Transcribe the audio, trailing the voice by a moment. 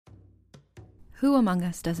Who among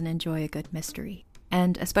us doesn't enjoy a good mystery?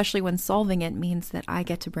 And especially when solving it means that I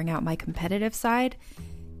get to bring out my competitive side,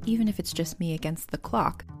 even if it's just me against the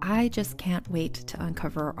clock. I just can't wait to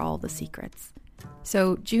uncover all the secrets.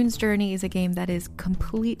 So June's Journey is a game that is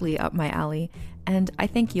completely up my alley, and I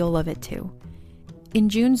think you'll love it too. In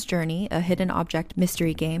June's Journey, a hidden object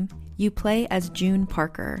mystery game, you play as June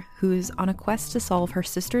Parker, who's on a quest to solve her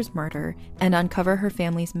sister's murder and uncover her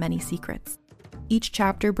family's many secrets. Each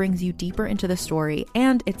chapter brings you deeper into the story,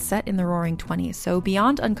 and it's set in the Roaring '20s, so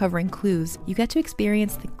beyond uncovering clues, you get to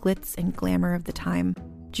experience the glitz and glamour of the time.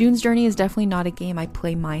 June's Journey is definitely not a game I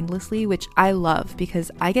play mindlessly, which I love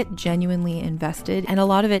because I get genuinely invested, and a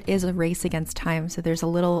lot of it is a race against time, so there's a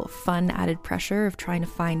little fun added pressure of trying to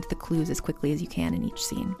find the clues as quickly as you can in each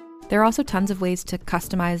scene. There are also tons of ways to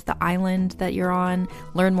customize the island that you're on,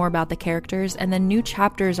 learn more about the characters, and then new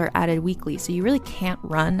chapters are added weekly, so you really can't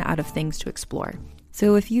run out of things to explore.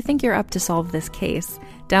 So if you think you're up to solve this case,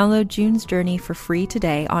 download June's Journey for free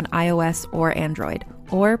today on iOS or Android,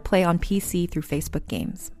 or play on PC through Facebook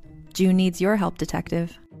Games. June needs your help,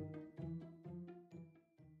 detective.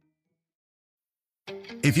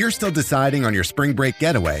 If you're still deciding on your spring break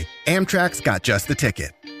getaway, Amtrak's got just the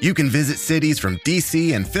ticket. You can visit cities from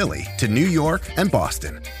D.C. and Philly to New York and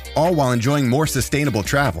Boston, all while enjoying more sustainable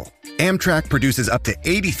travel. Amtrak produces up to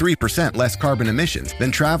 83% less carbon emissions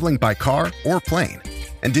than traveling by car or plane.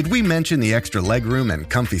 And did we mention the extra legroom and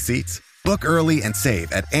comfy seats? Book early and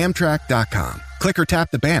save at Amtrak.com. Click or tap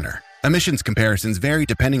the banner. Emissions comparisons vary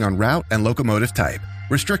depending on route and locomotive type.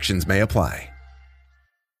 Restrictions may apply.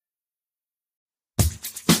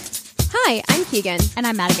 Hi, I'm Keegan. And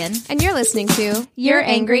I'm Madigan. And you're listening to Your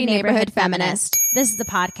Angry Neighborhood Feminist. This is the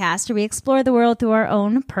podcast where we explore the world through our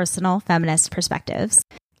own personal feminist perspectives.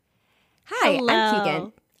 Hi, Hello. I'm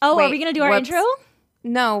Keegan. Oh, Wait, are we going to do our intro?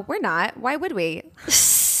 No, we're not. Why would we?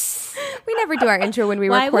 We never do our intro when we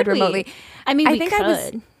Why record would we? remotely. I mean, I we think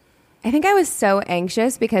could. I think I was so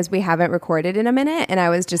anxious because we haven't recorded in a minute, and I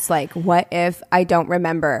was just like, what if I don't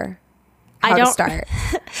remember how to start?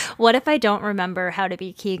 What if I don't remember how to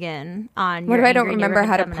be Keegan on What Your if I don't Angry remember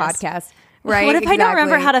how to Neighborhood Feminist? podcast? Right? What if I don't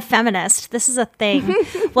remember Exactly. how to feminist? This is a thing.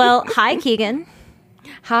 Well, hi, Keegan.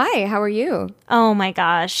 Hi, how are you? Oh my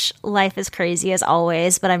gosh. Life is crazy as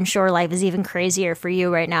always, but I'm sure life is even crazier for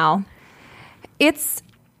you right now. It's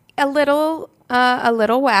a little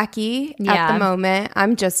wacky at Yeah. the moment.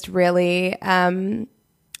 I'm just really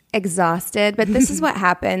exhausted, but this is what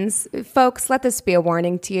happens. Folks, let this be a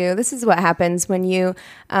warning to you. This is what happens when you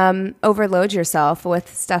overload yourself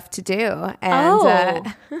with stuff to do.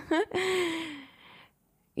 And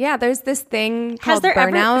yeah, there's this thing called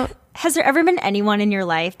burnout. Has there ever been anyone in your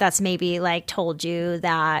life that's maybe like told you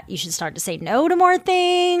that you should start to say no to more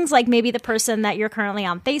things? Like maybe the person that you're currently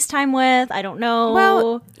on FaceTime with? I don't know.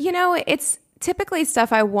 Well, it's typically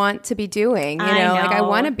stuff I want to be doing. I know. Like I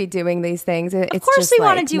want to be doing these things. It's of course just we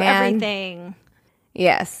want to like, do man, everything.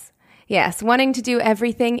 Yes. Wanting to do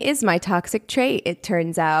everything is my toxic trait, it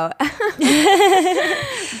turns out.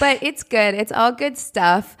 But it's good. It's all good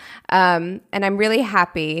stuff. And I'm really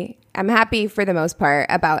happy. I'm happy for the most part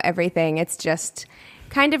about everything. It's just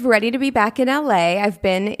kind of ready to be back in LA. I've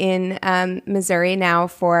been in Missouri now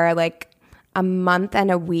for like a month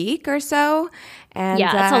and a week or so. And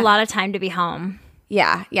Yeah, that's a lot of time to be home.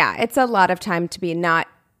 Yeah. It's a lot of time to be not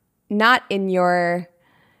in your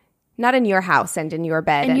house and in your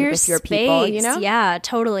bed In and your with your space. people, you know? Yeah,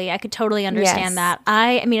 totally. I could totally understand Yes. that.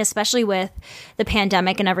 I mean, especially with the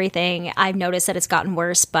pandemic and everything, I've noticed that it's gotten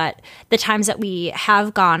worse, but the times that we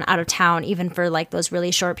have gone out of town, even for like those really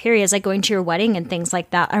short periods, like going to your wedding and things like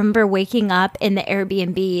that, I remember waking up in the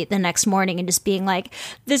Airbnb the next morning and just being like,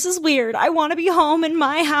 this is weird. I want to be home in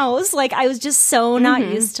my house. Like I was just so not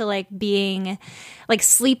used to like being like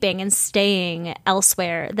sleeping and staying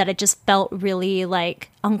elsewhere that it just felt really like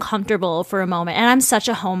uncomfortable for a moment. And I'm such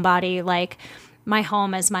a homebody. Like my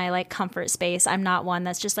home is my like comfort space. I'm not one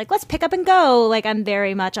that's just like, let's pick up and go. Like I'm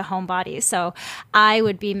very much a homebody. So I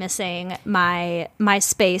would be missing my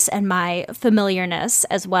space and my familiarness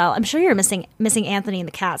as well. I'm sure you're missing Anthony and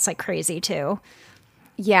the cats like crazy too.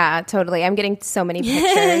 Yeah, totally. I'm getting so many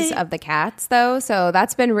pictures of the cats though. So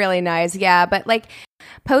that's been really nice. Yeah. But like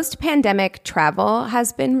post-pandemic travel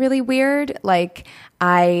has been really weird. Like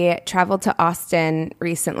I traveled to Austin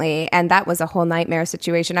recently and that was a whole nightmare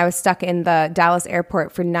situation. I was stuck in the Dallas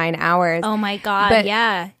airport for 9 hours. Oh my God. But-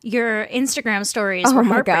 yeah. Your Instagram stories were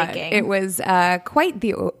heartbreaking. God. It was quite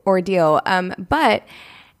the ordeal. But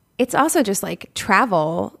it's also just like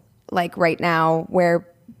travel like right now where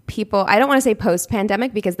people, I don't want to say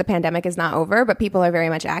post-pandemic because the pandemic is not over, but people are very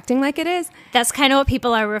much acting like it is. That's kind of what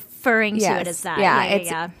people are referring to Yes. it as that. Yeah,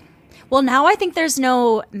 Yeah. Well, now I think there's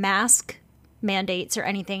no mask mandates or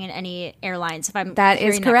anything in any airlines. If I'm That is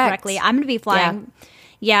hearing correct. correctly, I'm going to be flying.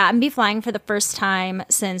 Yeah, I'm going to be flying for the first time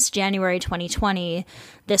since January 2020,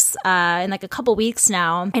 this in like a couple weeks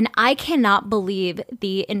now. And I cannot believe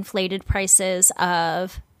the inflated prices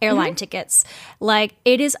of airline tickets. Like,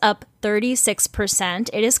 it is up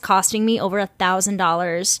 36%. It is costing me over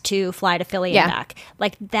 $1,000 to fly to Philly and back.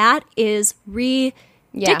 Like, that is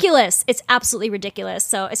ridiculous. It's absolutely ridiculous.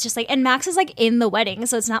 So it's just like, and Max is like in the wedding,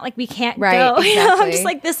 so it's not like we can't go. Exactly. You know? I'm just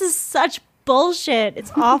like, this is such bullshit.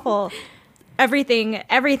 It's awful.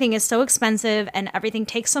 Everything is so expensive, and everything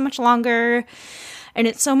takes so much longer, and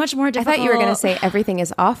it's so much more difficult. I thought you were going to say everything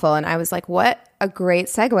is awful, and I was like, what a great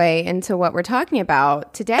segue into what we're talking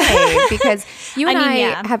about today, because you and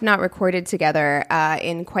I have not recorded together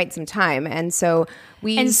in quite some time, and so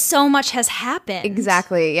so much has happened.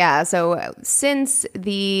 Exactly, yeah. So since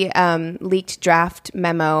the leaked draft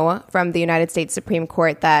memo from the United States Supreme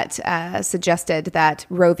Court that suggested that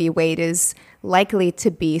Roe v. Wade is likely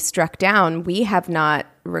to be struck down, we have not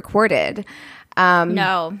recorded.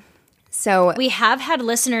 No. So we have had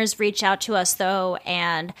listeners reach out to us, though,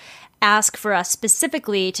 and ask for us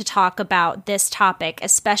specifically to talk about this topic,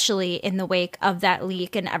 especially in the wake of that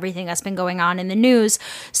leak and everything that's been going on in the news.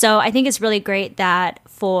 So I think it's really great that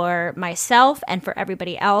for myself and for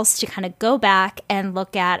everybody else to kind of go back and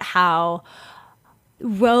look at how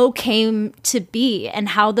Roe came to be and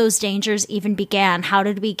how those dangers even began. How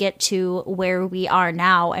did we get to where we are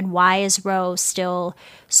now? And why is Roe still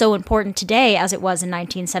so important today as it was in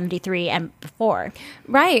 1973 and before?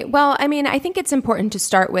 Right. Well, I mean, I think it's important to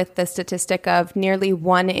start with the statistic of nearly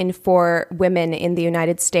 1 in 4 women in the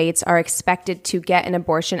United States are expected to get an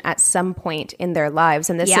abortion at some point in their lives.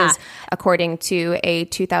 And this is according to a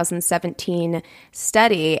 2017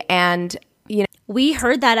 study. And we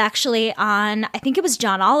heard that actually on, I think it was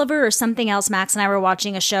John Oliver or something else. Max and I were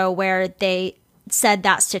watching a show where they said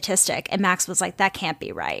that statistic, and Max was like, that can't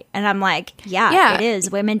be right. And I'm like, yeah, it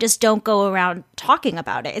is. Women just don't go around talking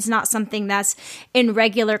about it. It's not something that's in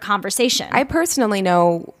regular conversation. I personally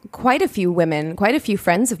know quite a few women, quite a few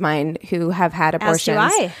friends of mine who have had abortions.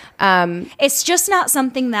 As do I. It's just not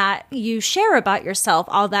something that you share about yourself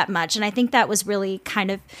all that much. And I think that was really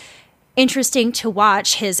kind of interesting to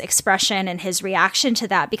watch his expression and his reaction to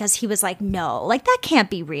that, because he was like, no, like that can't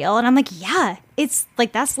be real. And I'm like, yeah, it's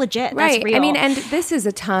like, that's legit. Right. That's real. I mean, and this is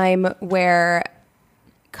a time where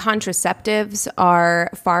contraceptives are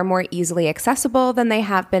far more easily accessible than they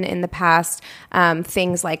have been in the past.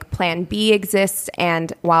 Things like Plan B exists,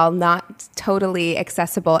 and while not totally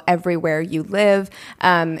accessible everywhere you live,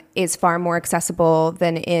 is far more accessible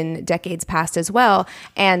than in decades past as well.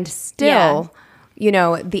 And still, you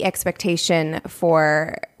know, the expectation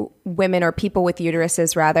for women or people with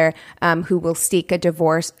uteruses, rather, who will seek a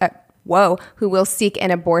divorce, who will seek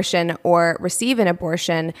an abortion or receive an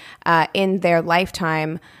abortion in their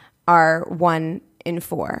lifetime are 1 in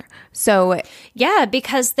 4. So, yeah,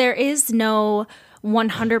 because there is no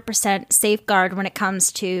 100% safeguard when it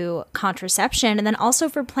comes to contraception. And then also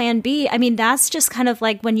for Plan B, I mean, that's just kind of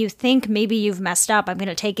like when you think maybe you've messed up, I'm going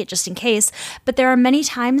to take it just in case. But there are many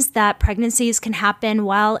times that pregnancies can happen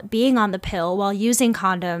while being on the pill, while using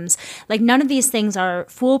condoms. Like, none of these things are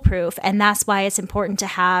foolproof. And that's why it's important to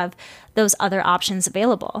have those other options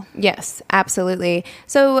available. Yes, absolutely.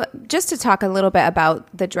 So just to talk a little bit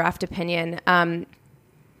about the draft opinion,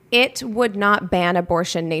 it would not ban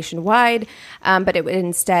abortion nationwide, but it would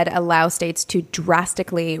instead allow states to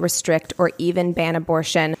drastically restrict or even ban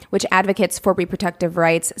abortion, which advocates for reproductive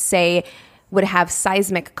rights say would have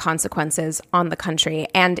seismic consequences on the country.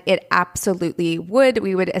 And it absolutely would.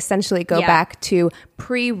 We would essentially go back to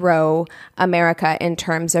pre-Roe America in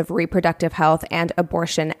terms of reproductive health and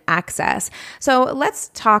abortion access. So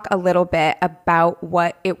let's talk a little bit about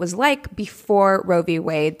what it was like before Roe v.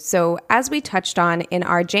 Wade. So as we touched on in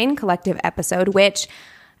our Jane Collective episode, which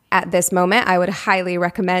at this moment, I would highly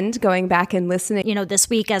recommend going back and listening. You know, this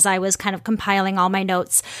week, as I was kind of compiling all my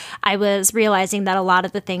notes, I was realizing that a lot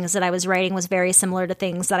of the things that I was writing was very similar to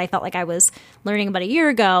things that I felt like I was learning about a year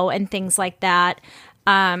ago and things like that.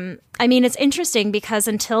 I mean, it's interesting because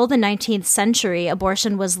until the 19th century,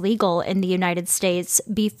 abortion was legal in the United States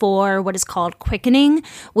before what is called quickening,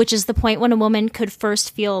 which is the point when a woman could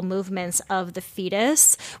first feel movements of the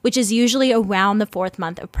fetus, which is usually around the 4th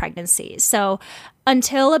month of pregnancy. So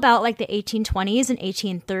until about like the 1820s and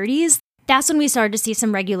 1830s, that's when we started to see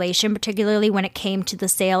some regulation, particularly when it came to the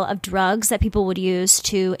sale of drugs that people would use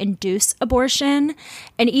to induce abortion.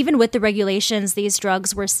 And even with the regulations, these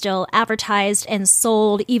drugs were still advertised and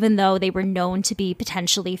sold, even though they were known to be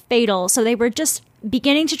potentially fatal. So they were just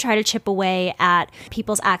beginning to try to chip away at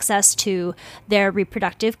people's access to their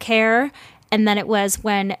reproductive care. And then it was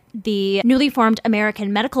when the newly formed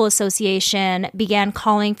American Medical Association began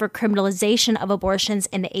calling for criminalization of abortions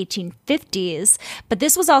in the 1850s. But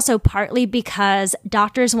this was also partly because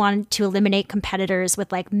doctors wanted to eliminate competitors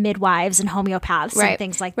with like midwives and homeopaths and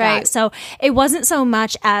things like that. So it wasn't so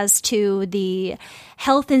much as to the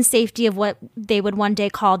health and safety of what they would one day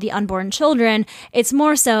call the unborn children. It's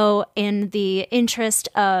more so in the interest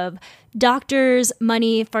of doctors,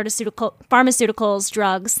 money, pharmaceuticals,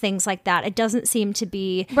 drugs, things like that. It doesn't seem to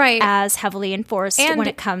be as heavily enforced when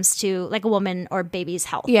it comes to like a woman or baby's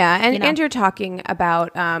health. Yeah, and you're talking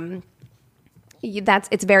about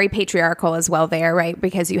it's very patriarchal as well there, right?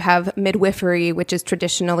 Because you have midwifery, which is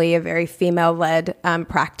traditionally a very female-led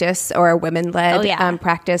practice or a women-led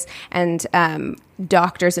practice, and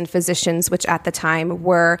doctors and physicians, which at the time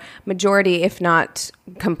were majority, if not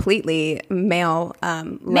completely male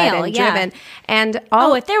led and driven. And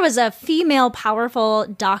if there was a female powerful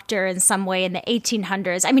doctor in some way in the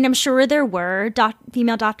 1800s, I mean, I'm sure there were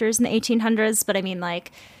female doctors in the 1800s, but I mean,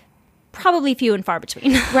 like, probably few and far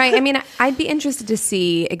between. Right. I mean, I'd be interested to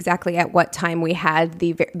see exactly at what time we had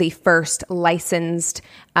the first licensed,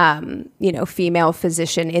 female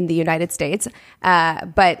physician in the United States.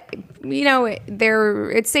 But,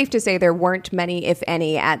 it's safe to say there weren't many, if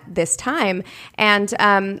any, at this time. And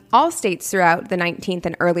all states throughout the 19th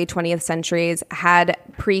and early 20th centuries had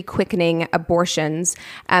pre-quickening abortions,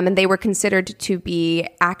 and they were considered to be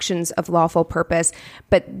actions of lawful purpose.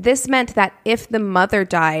 But this meant that if the mother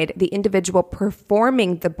died, the individual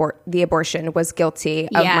performing the abortion was guilty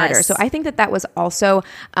of murder. So I think that was also,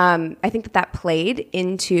 I think that played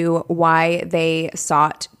into why they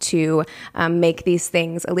sought to make these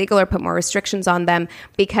things illegal or put more restrictions on them,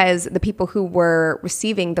 because the people who were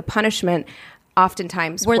receiving the punishment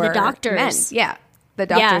oftentimes were the doctors. Men. Yeah, the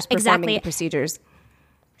doctors performing the procedures.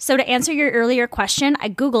 So to answer your earlier question, I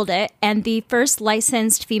Googled it, and the first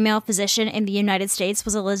licensed female physician in the United States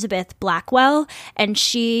was Elizabeth Blackwell, and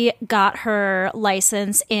she got her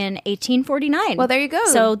license in 1849. Well, there you go.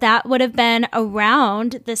 So that would have been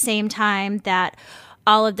around the same time that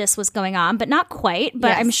all of this was going on, but not quite.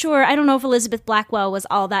 But I'm sure, I don't know if Elizabeth Blackwell was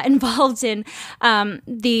all that involved in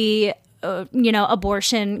the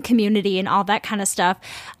abortion community and all that kind of stuff.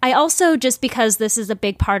 I also, just because this is a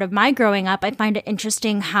big part of my growing up, I find it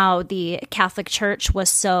interesting how the Catholic Church was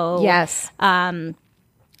so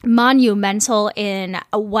monumental in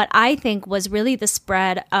what I think was really the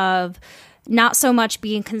spread of not so much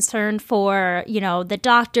being concerned for, the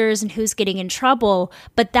doctors and who's getting in trouble,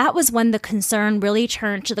 but that was when the concern really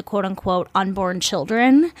turned to the quote unquote unborn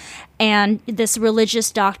children and this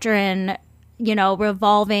religious doctrine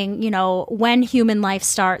revolving, when human life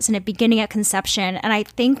starts and it beginning at conception. And I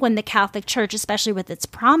think when the Catholic Church, especially with its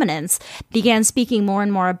prominence, began speaking more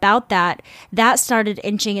and more about that started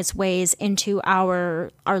inching its ways into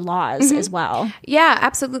our laws as well. Yeah,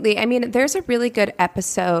 absolutely. I mean, there's a really good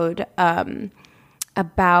episode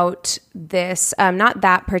about this, not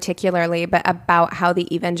that particularly, but about how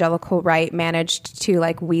the evangelical right managed to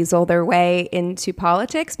like weasel their way into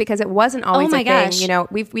politics, because it wasn't always a thing.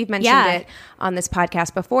 We've mentioned it on this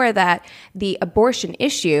podcast before that the abortion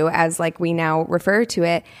issue, as like we now refer to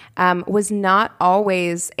it, was not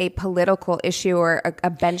always a political issue or a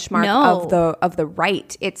benchmark of the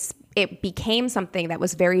right. It became something that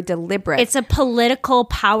was very deliberate. It's a political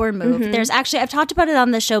power move. There's actually, I've talked about it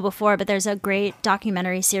on the show before, but there's a great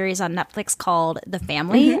documentary series on Netflix called The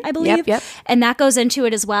Family, I believe. Yep. And that goes into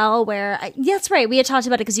it as well, where, that's right, we had talked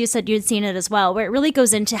about it because you said you'd seen it as well, where it really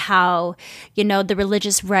goes into how, the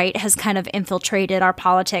religious right has kind of infiltrated our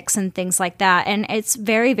politics and things like that. And it's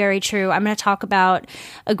very, very true. I'm going to talk about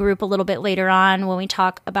a group a little bit later on when we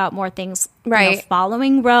talk about more things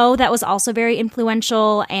following Roe that was also very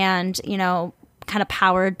influential and, kind of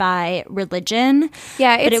powered by religion.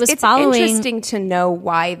 Yeah, but it's interesting to know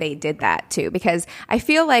why they did that too, because I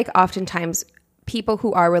feel like oftentimes people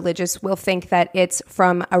who are religious will think that it's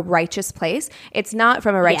from a righteous place. It's not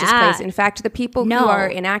from a righteous place. In fact, the people who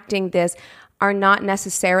are enacting this are not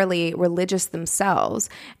necessarily religious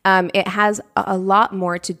themselves. It has a lot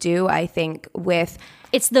more to do, I think, with...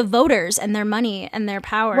 It's the voters and their money and their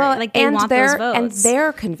power. Well, like they want those votes. And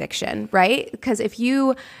their conviction, right? Because if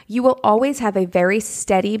you will always have a very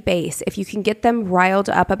steady base. If you can get them riled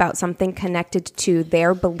up about something connected to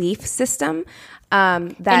their belief system,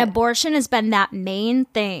 And abortion has been that main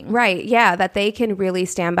thing. Right. Yeah. That they can really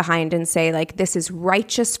stand behind and say, like, this is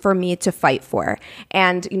righteous for me to fight for.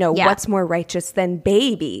 And, what's more righteous than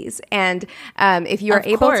babies? And if you're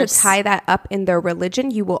able to tie that up in their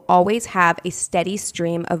religion, you will always have a steady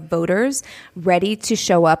stream of voters ready to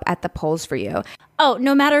show up at the polls for you. Oh,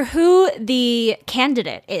 no matter who the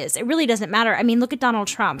candidate is, it really doesn't matter. I mean, look at Donald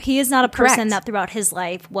Trump. He is not a person that throughout his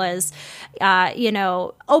life was,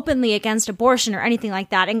 openly against abortion or anything like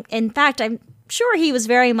that. And in fact, I'm sure he was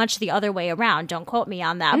very much the other way around. Don't quote me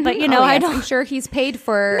on that. But, I'm sure he's paid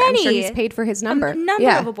for his number. A number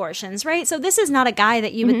of abortions, right? So this is not a guy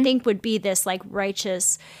that you would think would be this like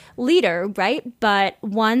righteous leader, right? But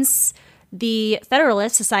once the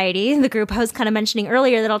Federalist Society, the group I was kind of mentioning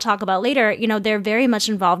earlier that I'll talk about later, they're very much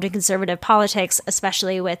involved in conservative politics,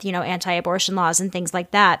 especially with, anti-abortion laws and things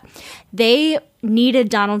like that. They needed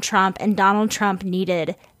Donald Trump, and Donald Trump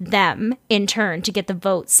needed them in turn to get the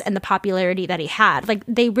votes and the popularity that he had. Like,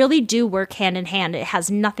 they really do work hand in hand. It has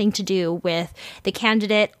nothing to do with the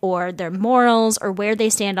candidate or their morals or where they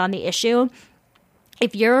stand on the issue.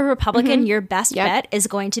 If you're a Republican, your best bet is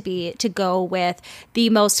going to be to go with the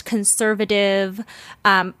most conservative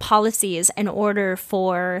policies in order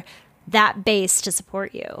for that base to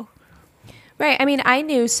support you. Right. I mean, I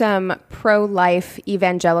knew some pro-life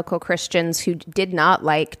evangelical Christians who did not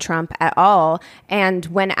like Trump at all. And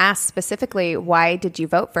when asked specifically, why did you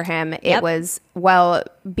vote for him? It was, well,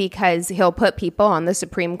 because he'll put people on the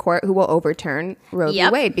Supreme Court who will overturn Roe v.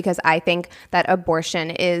 Wade, because I think that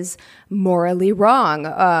abortion is morally wrong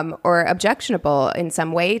or objectionable in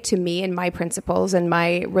some way to me and my principles and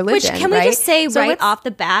my religion. Which, can we just say off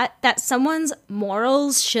the bat that someone's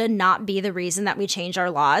morals should not be the reason that we change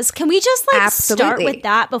our laws? Can we just start with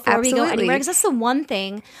that before we go anywhere? Because that's the one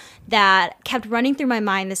thing that kept running through my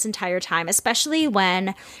mind this entire time, especially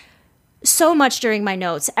when so much during my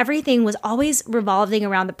notes, everything was always revolving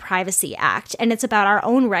around the Privacy Act. And it's about our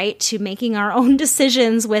own right to making our own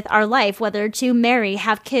decisions with our life, whether to marry,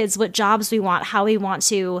 have kids, what jobs we want, how we want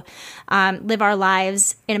to live our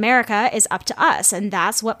lives in America is up to us. And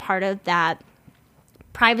that's what part of that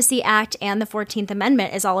Privacy Act and the 14th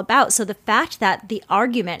Amendment is all about. So the fact that the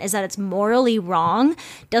argument is that it's morally wrong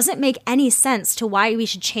doesn't make any sense to why we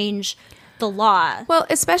should change the law. Well,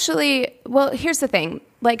 here's the thing.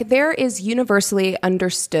 Like, there is universally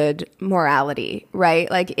understood morality, right?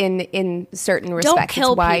 Like, in certain respects.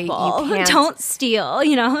 Don't kill people. Don't steal,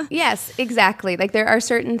 Yes, exactly. Like, there are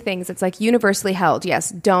certain things that's like universally held.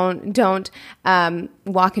 Yes, don't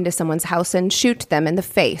walk into someone's house and shoot them in the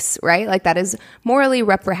face, right? Like, that is morally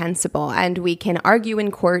reprehensible, and we can argue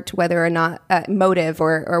in court whether or not motive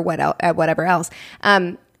or whatever else.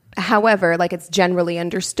 However, like, it's generally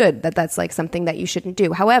understood that that's like something that you shouldn't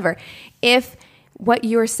do. However, if what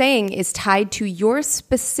you're saying is tied to your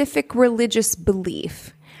specific religious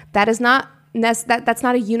belief, that is not that's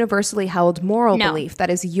not a universally held moral belief. That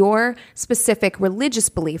is your specific religious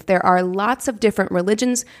belief. There are lots of different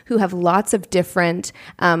religions who have lots of different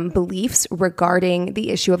beliefs regarding the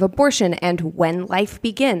issue of abortion and when life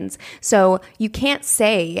begins. So you can't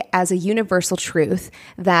say as a universal truth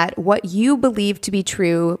that what you believe to be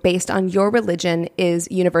true based on your religion is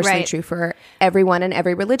universally true for everyone and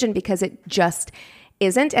every religion, because it just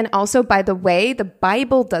isn't. And also, by the way, the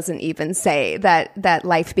Bible doesn't even say that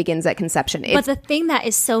life begins at conception. But the thing that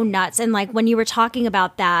is so nuts, and like when you were talking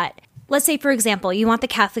about that, let's say, for example, you want the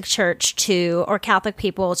Catholic Church or Catholic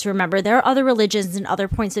people to remember there are other religions and other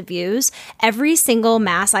points of views. Every single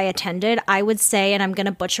mass I attended, I would say, and I'm going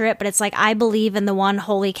to butcher it, but it's like, I believe in the one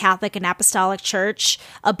holy Catholic and Apostolic Church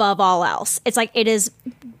above all else. It's like, it is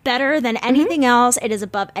better than anything else. It is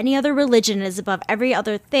above any other religion. It is above every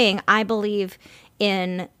other thing. I believe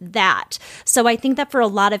in that. So I think that for a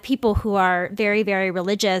lot of people who are very, very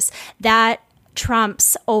religious, that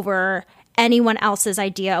trumps over anyone else's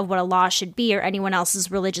idea of what a law should be or anyone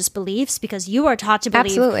else's religious beliefs, because you are taught to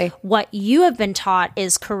believe what you have been taught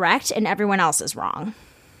is correct and everyone else is wrong.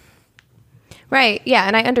 Right. Yeah.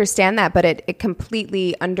 And I understand that, but it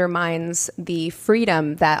completely undermines the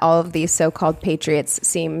freedom that all of these so-called patriots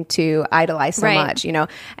seem to idolize so much,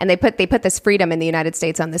 and they put this freedom in the United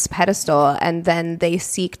States on this pedestal, and then they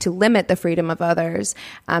seek to limit the freedom of others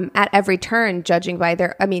at every turn, judging by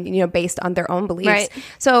based on their own beliefs. Right.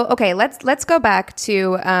 So, okay, let's go back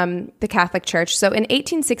to the Catholic Church. So in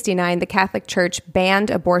 1869, the Catholic Church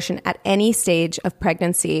banned abortion at any stage of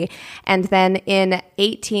pregnancy. And then in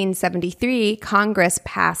 1873, Congress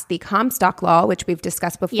passed the Comstock Law, which we've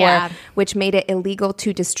discussed before, which made it illegal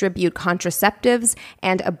to distribute contraceptives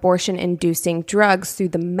and abortion-inducing drugs through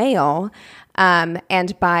the mail.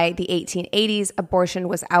 And by the 1880s, abortion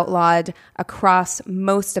was outlawed across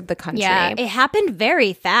most of the country. Yeah, it happened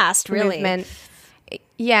very fast, really. Movement.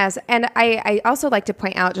 Yes. And I also like to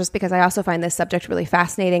point out, just because I also find this subject really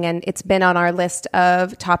fascinating, and it's been on our list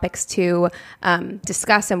of topics to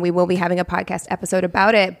discuss, and we will be having a podcast episode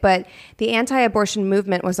about it. But the anti-abortion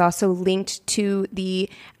movement was also linked to the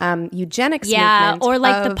eugenics movement. Yeah, or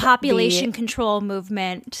like the population control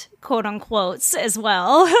movement, quote unquote, as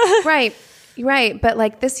well. Right. But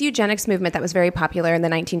like this eugenics movement that was very popular in the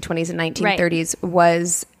 1920s and 1930s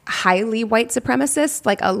was highly white supremacist.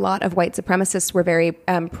 Like a lot of white supremacists were very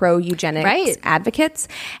pro-eugenics advocates.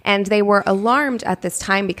 And they were alarmed at this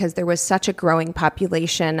time because there was such a growing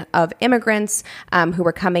population of immigrants who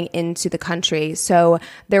were coming into the country. So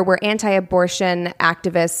there were anti-abortion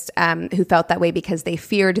activists who felt that way because they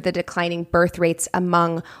feared the declining birth rates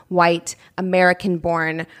among white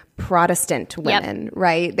American-born Protestant women,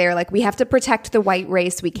 right? They're like, we have to protect the white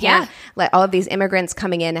race. We can't let all of these immigrants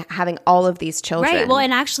coming in having all of these children. Right. Well,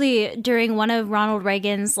 and actually during one of Ronald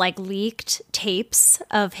Reagan's like leaked tapes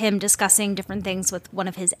of him discussing different things with one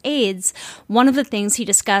of his aides, one of the things he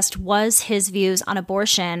discussed was his views on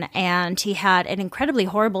abortion. And he had an incredibly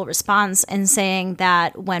horrible response in saying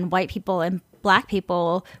that when white people and Black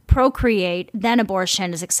people procreate, then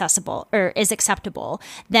abortion is acceptable,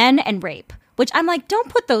 then and rape. Which I'm like, don't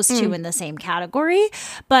put those two in the same category.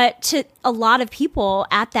 But to a lot of people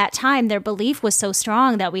at that time, their belief was so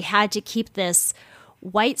strong that we had to keep this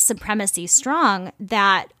white supremacy strong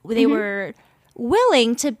that they were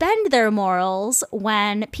willing to bend their morals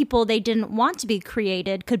when people they didn't want to be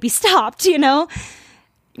created could be stopped, you know?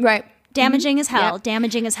 Right. Damaging as hell,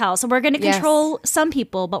 damaging as hell. So we're going to control some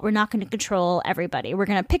people, but we're not going to control everybody. We're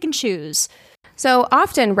going to pick and choose. So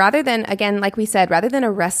often, rather than, again, like we said, rather than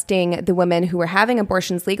arresting the women who were having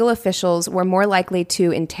abortions, legal officials were more likely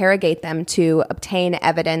to interrogate them to obtain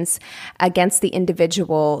evidence against the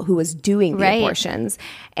individual who was doing the abortions.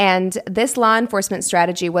 And this law enforcement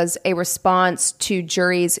strategy was a response to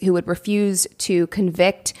juries who would refuse to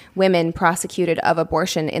convict women prosecuted of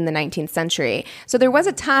abortion in the 19th century. So there was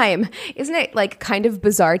a time, isn't it like kind of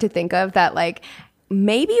bizarre to think of that, like,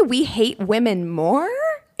 maybe we hate women more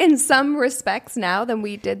in some respects now than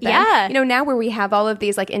we did then. Yeah. You know, now where we have all of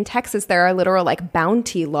these, like in Texas, there are literal like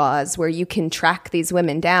bounty laws where you can track these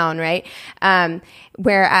women down, right?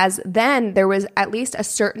 Whereas then there was at least a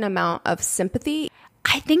certain amount of sympathy.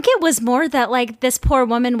 I think it was more that like this poor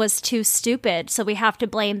woman was too stupid, so we have to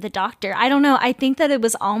blame the doctor. I don't know. I think that it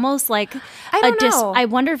was almost like I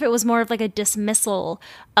wonder if it was more of like a dismissal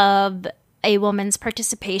of a woman's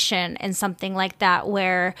participation in something like that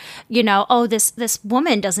where, you know, oh, this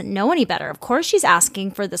woman doesn't know any better. Of course she's asking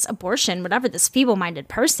for this abortion, whatever, this feeble-minded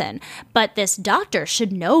person. But this doctor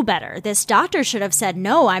should know better. This doctor should have said,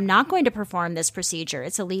 no, I'm not going to perform this procedure.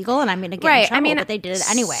 It's illegal and I'm going to get in trouble. I mean, but they did it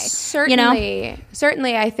anyway.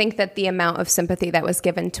 Certainly, I think that the amount of sympathy that was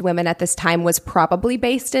given to women at this time was probably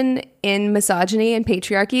based in misogyny and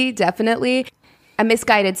patriarchy, definitely. A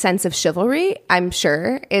misguided sense of chivalry, I'm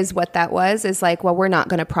sure, is what that was, is like, well, we're not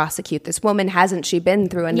going to prosecute this woman. Hasn't she been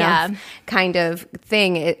through enough kind of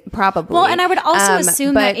thing? Probably. Well, and I would also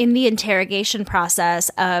assume that in the interrogation process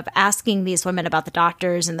of asking these women about the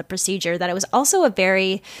doctors and the procedure, that it was also a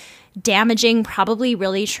very damaging, probably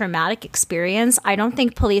really traumatic experience. I don't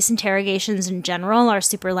think police interrogations in general are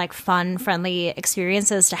super like fun, friendly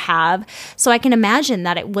experiences to have. So I can imagine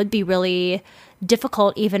that it would be really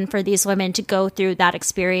difficult even for these women to go through that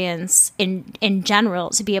experience in general,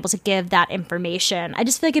 to be able to give that information. I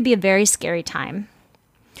just feel like it'd be a very scary time.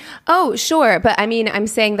 Oh, sure. But I mean, I'm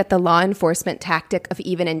saying that the law enforcement tactic of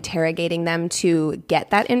even interrogating them to get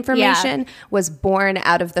that information was born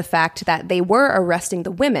out of the fact that they were arresting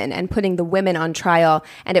the women and putting the women on trial.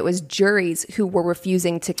 And it was juries who were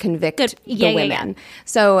refusing to convict the women.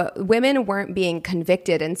 So women weren't being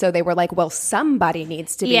convicted. And so they were like, well, somebody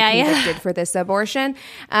needs to be convicted for this abortion.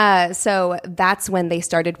 So that's when they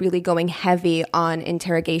started really going heavy on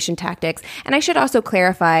interrogation tactics. And I should also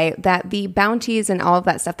clarify that the bounties and all of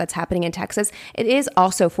that stuff that's happening in Texas, it is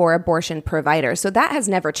also for abortion providers. So that has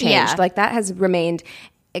never changed. Like that has remained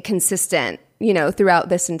consistent, you know, throughout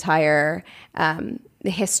this entire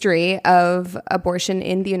history of abortion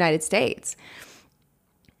in the United States.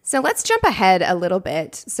 So let's jump ahead a little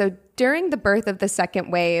bit. So during the birth of the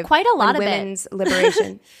second wave, quite a lot of women's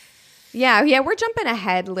liberation. Yeah, we're jumping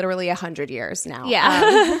ahead literally 100 years now.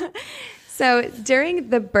 Yeah. So during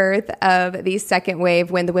the birth of the second wave,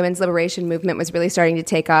 when the women's liberation movement was really starting to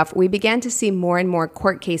take off, we began to see more and more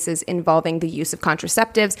court cases involving the use of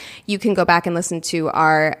contraceptives. You can go back and listen to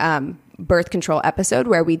our birth control episode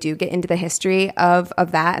where we do get into the history of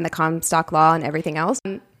that and the Comstock law and everything else.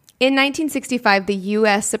 In 1965, the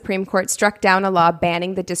U.S. Supreme Court struck down a law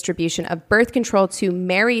banning the distribution of birth control to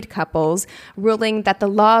married couples, ruling that the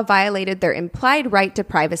law violated their implied right to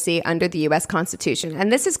privacy under the U.S. Constitution.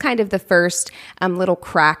 And this is kind of the first little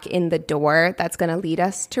crack in the door that's going to lead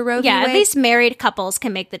us to Roe v. Wade. Yeah, at least married couples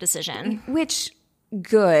can make the decision. Which,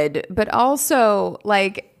 good, but also,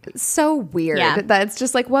 like, so weird. Yeah. That it's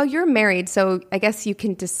just like, well, you're married, so I guess you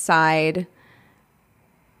can decide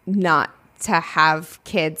not to have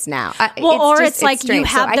kids now. It's like you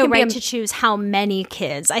have the right to choose how many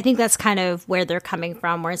kids. I think that's kind of where they're coming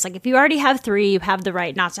from, where it's like if you already have 3, you have the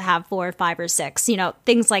right not to have 4, 5, or 6,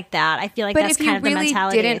 things like that. I feel like that's kind of the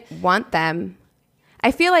mentality. But if you really didn't want them, I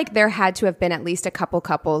feel like there had to have been at least a couple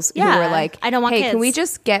couples who were like, I don't want kids. Can we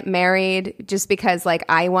just get married just because like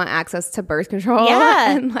I want access to birth control?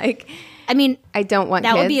 Yeah. And like, I mean, I don't want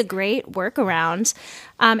that kids. would be a great workaround.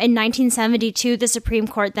 In 1972, the Supreme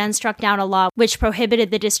Court then struck down a law which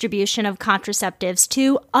prohibited the distribution of contraceptives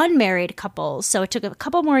to unmarried couples. So it took a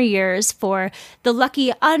couple more years for the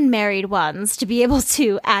lucky unmarried ones to be able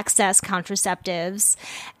to access contraceptives.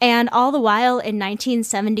 And all the while, in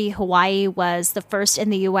 1970, Hawaii was the first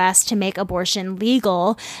in the U.S. to make abortion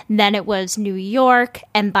legal. Then it was New York.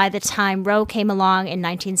 And by the time Roe came along in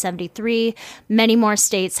 1973, many more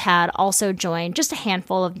states had also joined, just a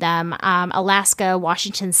handful of them. Alaska,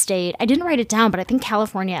 Washington State. I didn't write it down, but I think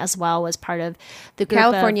California as well was part of the group.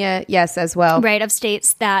 California, yes, as well. Right, of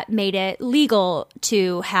states that made it legal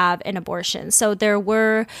to have an abortion. So there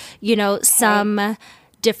were, some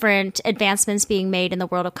different advancements being made in the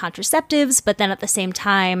world of contraceptives, but then at the same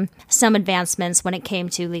time, some advancements when it came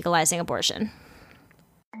to legalizing abortion.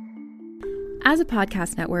 As a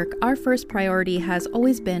podcast network, our first priority has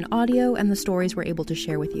always been audio and the stories we're able to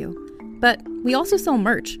share with you. But we also sell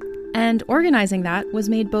merch. And organizing that was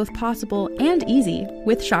made both possible and easy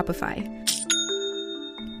with Shopify.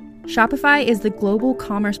 Shopify is the global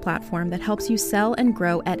commerce platform that helps you sell and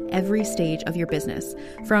grow at every stage of your business.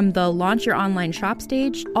 From the launch your online shop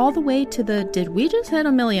stage, all the way to the did we just hit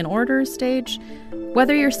 1 million orders stage?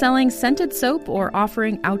 Whether you're selling scented soap or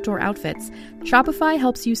offering outdoor outfits, Shopify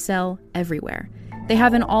helps you sell everywhere. They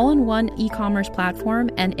have an all-in-one e-commerce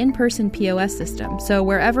platform and in-person POS system, so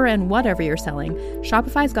wherever and whatever you're selling,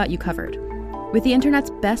 Shopify's got you covered. With the internet's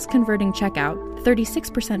best converting checkout,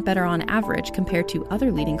 36% better on average compared to other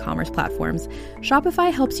leading commerce platforms,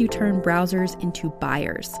 Shopify helps you turn browsers into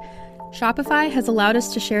buyers. Shopify has allowed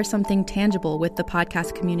us to share something tangible with the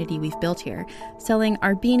podcast community we've built here, selling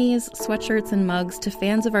our beanies, sweatshirts, and mugs to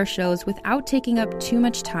fans of our shows without taking up too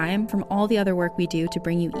much time from all the other work we do to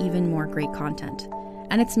bring you even more great content.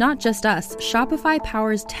 And it's not just us. Shopify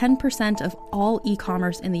powers 10% of all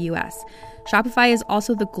e-commerce in the US. Shopify is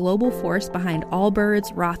also the global force behind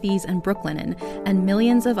Allbirds, Rothy's, and Brooklinen, and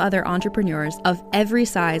millions of other entrepreneurs of every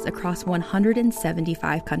size across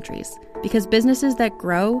 175 countries. Because businesses that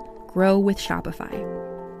grow with Shopify.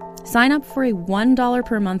 Sign up for a $1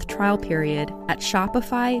 per month trial period at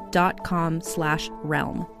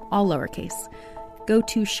shopify.com/realm, all lowercase. Go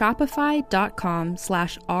to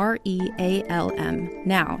shopify.com/REALM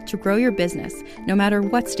now to grow your business, no matter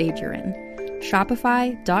what stage you're in.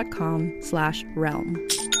 Shopify.com/realm.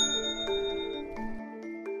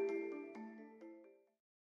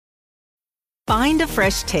 Find a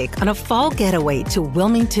fresh take on a fall getaway to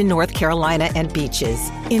Wilmington, North Carolina and beaches.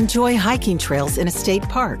 Enjoy hiking trails in a state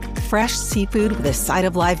park, fresh seafood with a side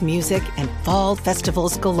of live music, and fall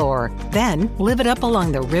festivals galore. Then live it up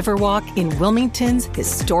along the Riverwalk in Wilmington's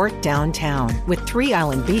historic downtown. With 3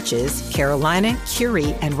 island beaches, Carolina,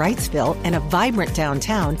 Curie, and Wrightsville, and a vibrant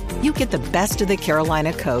downtown, you get the best of the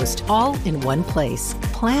Carolina coast all in one place.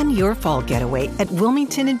 Plan your fall getaway at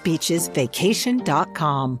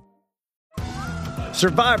WilmingtonandBeachesVacation.com.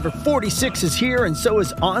 Survivor 46 is here, and so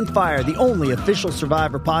is On Fire, the only official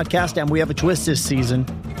Survivor podcast, and we have a twist this season.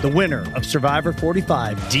 The winner of Survivor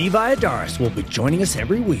 45, Dee Valladares, will be joining us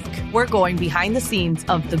every week. We're going behind the scenes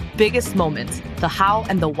of the biggest moments, the how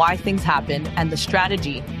and the why things happen, and the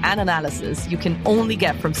strategy and analysis you can only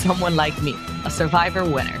get from someone like me, a Survivor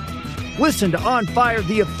winner. Listen to On Fire,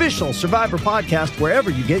 the official Survivor podcast, wherever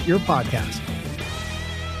you get your podcasts.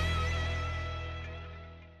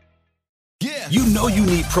 You know you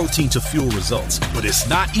need protein to fuel results, but it's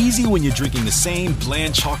not easy when you're drinking the same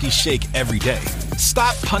bland, chalky shake every day.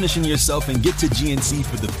 Stop punishing yourself and get to GNC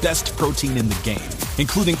for the best protein in the game,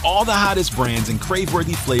 including all the hottest brands and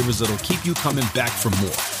crave-worthy flavors that'll keep you coming back for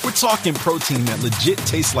more. We're talking protein that legit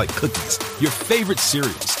tastes like cookies, your favorite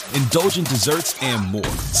cereals, indulgent desserts, and more.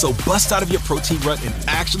 So bust out of your protein rut and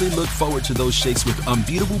actually look forward to those shakes with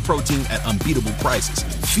unbeatable protein at unbeatable prices.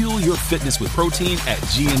 Fuel your fitness with protein at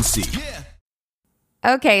GNC.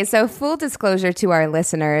 Okay, so full disclosure to our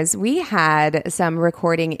listeners, we had some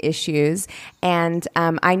recording issues and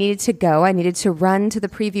I needed to go. I needed to run to the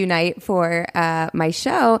preview night for my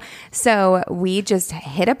show. So we just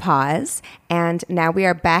hit a pause and now we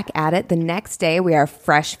are back at it. The next day, we are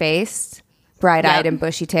fresh-faced, bright-eyed and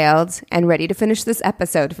bushy-tailed and ready to finish this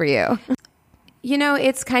episode for you. You know,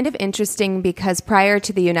 it's kind of interesting because prior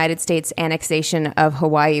to the United States annexation of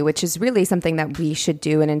Hawaii, which is really something that we should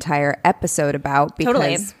do an entire episode about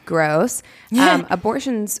because gross,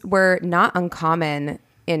 abortions were not uncommon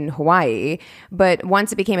in Hawaii, but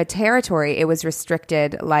once it became a territory, it was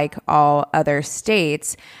restricted like all other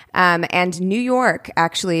states. And New York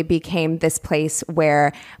actually became this place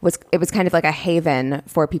where it was kind of like a haven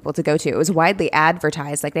for people to go to. It was widely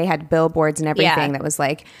advertised, like they had billboards and everything that was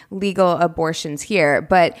like legal abortions here.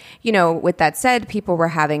 But, you know, with that said, people were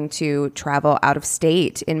having to travel out of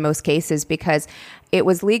state in most cases because it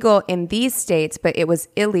was legal in these states, but it was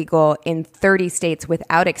illegal in 30 states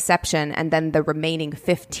without exception. And then the remaining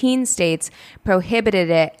 15 states prohibited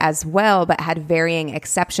it as well, but had varying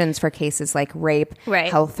exceptions for cases like rape,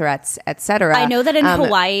 health threats, etc. I know that in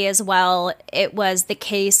Hawaii as well, it was the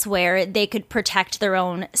case where they could protect their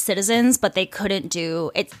own citizens, but they couldn't do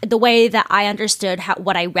it. The way that I understood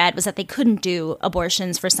what I read was that they couldn't do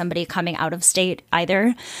abortions for somebody coming out of state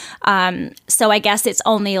either. So I guess it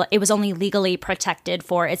was only legally protected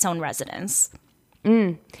for its own residents.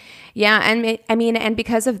 Yeah, and I mean, and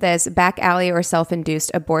because of this, back alley or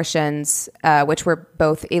self-induced abortions, which were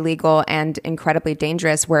both illegal and incredibly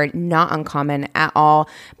dangerous, were not uncommon at all.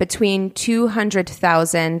 Between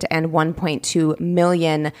 200,000 and 1.2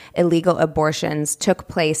 million illegal abortions took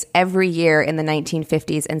place every year in the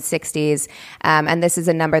 1950s and 60s, and this is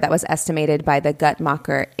a number that was estimated by the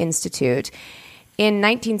Guttmacher Institute. In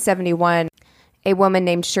 1971, a woman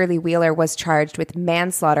named Shirley Wheeler was charged with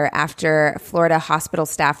manslaughter after Florida hospital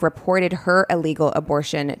staff reported her illegal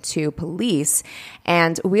abortion to police.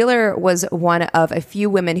 And Wheeler was one of a few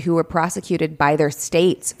women who were prosecuted by their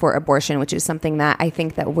states for abortion, which is something that I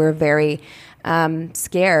think that we're very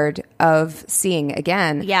scared of seeing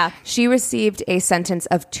again. Yeah. She received a sentence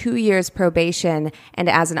of 2 years probation, and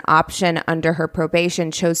as an option under her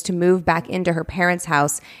probation, chose to move back into her parents'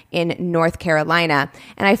 house in North Carolina.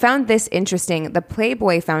 And I found this interesting. The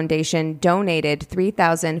Playboy Foundation donated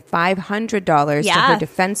 $3,500 to her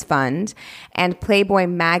defense fund, and Playboy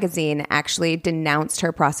magazine actually denounced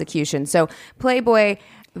her prosecution. So Playboy,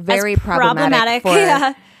 very problematic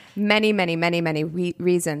for many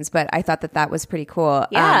reasons, but I thought that was pretty cool.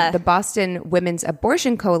 Yeah. The Boston Women's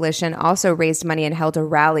Abortion Coalition also raised money and held a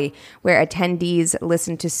rally where attendees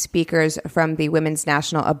listened to speakers from the Women's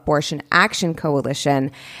National Abortion Action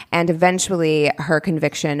Coalition, and eventually her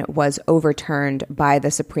conviction was overturned by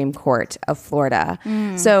the Supreme Court of Florida.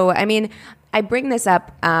 So, I mean, I bring this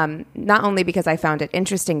up not only because I found it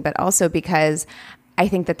interesting, but also because I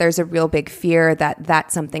think that there's a real big fear that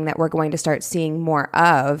that's something that we're going to start seeing more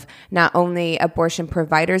of, not only abortion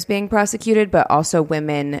providers being prosecuted, but also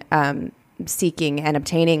women seeking and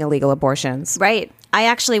obtaining illegal abortions. Right. I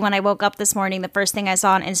actually, when I woke up this morning, the first thing I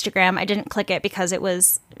saw on Instagram, I didn't click it because it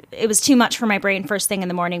was too much for my brain first thing in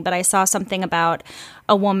the morning, but I saw something about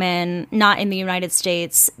a woman not in the United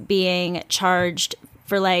States being charged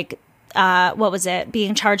for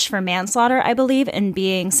being charged for manslaughter, I believe, and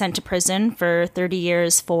being sent to prison for 30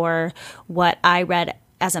 years for what I read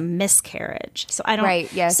as a miscarriage. So I don't.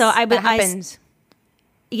 Right. Yes. So that happened.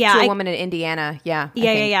 Yeah, to a woman in Indiana. Yeah.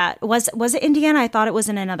 Yeah. Was it Indiana? I thought it was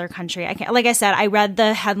in another country. I can't. Like I said, I read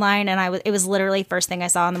the headline and it was literally first thing I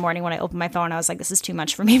saw in the morning when I opened my phone. I was like, this is too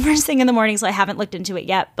much for me first thing in the morning, so I haven't looked into it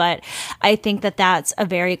yet. But I think that that's a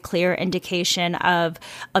very clear indication of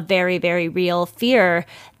a very, very real fear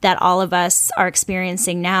that all of us are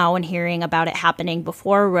experiencing now, and hearing about it happening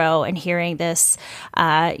before Roe and hearing this,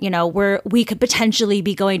 we could potentially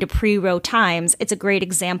be going to pre-Roe times. It's a great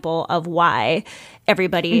example of why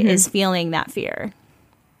everybody is feeling that fear.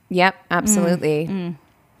 Yep, absolutely.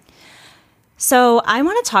 So I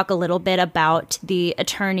want to talk a little bit about the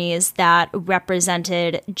attorneys that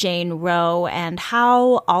represented Jane Roe and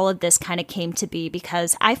how all of this kind of came to be,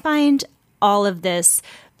 because I find all of this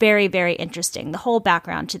very, very interesting, the whole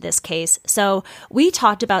background to this case. So we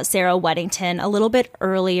talked about Sarah Weddington a little bit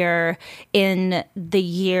earlier in the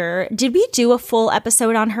year. Did we do a full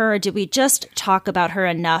episode on her, or did we just talk about her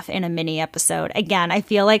enough in a mini episode? Again, I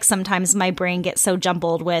feel like sometimes my brain gets so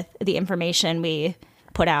jumbled with the information we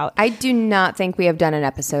put out. I do not think we have done an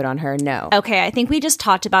episode on her, no. Okay, I think we just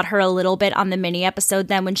talked about her a little bit on the mini episode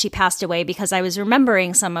then when she passed away, because I was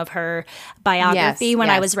remembering some of her biography when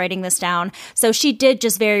I was writing this down. So she did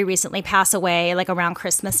just very recently pass away, like around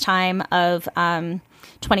Christmas time of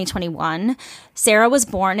 2021. Sarah was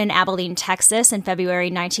born in Abilene, Texas in February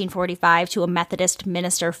 1945 to a Methodist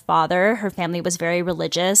minister father. Her family was very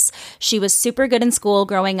religious. She was super good in school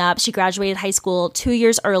growing up. She graduated high school 2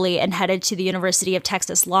 years early and headed to the University of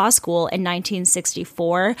Texas Law School in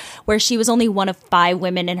 1964, where she was only one of 5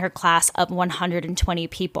 women in her class of 120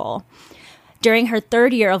 people. During her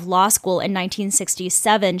third year of law school in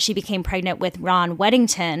 1967, she became pregnant with Ron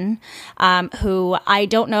Weddington, who I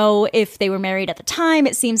don't know if they were married at the time.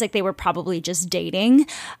 It seems like they were probably just dating.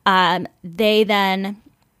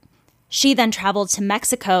 She then traveled to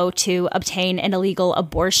Mexico to obtain an illegal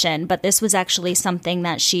abortion, but this was actually something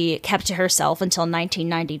that she kept to herself until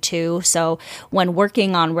 1992. So when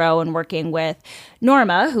working on Roe and working with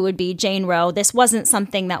Norma, who would be Jane Roe, this wasn't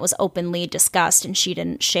something that was openly discussed, and she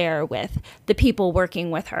didn't share with the people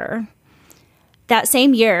working with her. That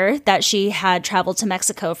same year that she had traveled to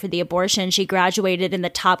Mexico for the abortion, she graduated in the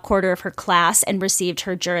top quarter of her class and received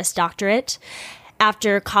her Juris Doctorate.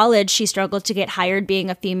 After college, she struggled to get hired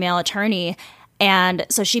being a female attorney. And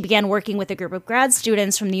so she began working with a group of grad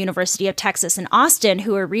students from the University of Texas in Austin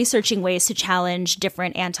who were researching ways to challenge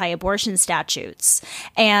different anti-abortion statutes.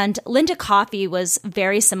 And Linda Coffey was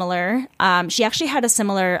very similar. She actually had a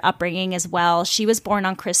similar upbringing as well. She was born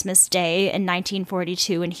on Christmas Day in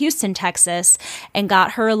 1942 in Houston, Texas, and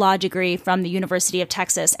got her law degree from the University of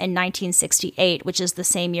Texas in 1968, which is the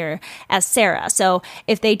same year as Sarah. So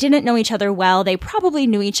if they didn't know each other well, they probably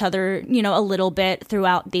knew each other, a little bit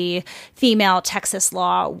throughout the female Texas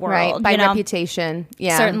law world. Right, by reputation.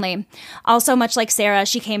 Yeah. Certainly. Also, much like Sarah,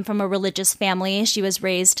 she came from a religious family. She was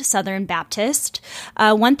raised Southern Baptist.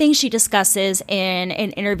 One thing she discusses in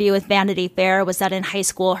an interview with Vanity Fair was that in high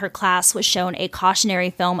school, her class was shown a cautionary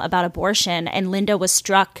film about abortion, and Linda was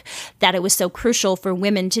struck that it was so crucial for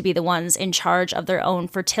women to be the ones in charge of their own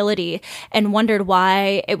fertility, and wondered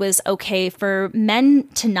why it was okay for men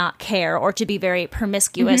to not care or to be very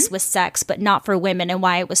promiscuous with sex, but not for women, and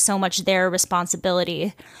why it was so much their responsibility.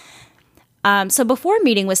 So before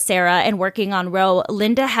meeting with Sarah and working on Roe,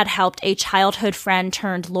 Linda had helped a childhood friend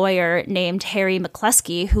turned lawyer named Harry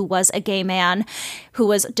McCluskey, who was a gay man who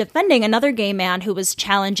was defending another gay man who was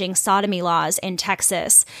challenging sodomy laws in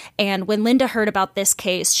Texas. And when Linda heard about this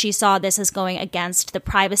case, she saw this as going against the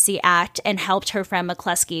Privacy Act and helped her friend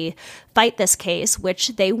McCluskey fight this case,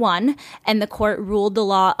 which they won. And the court ruled the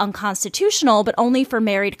law unconstitutional, but only for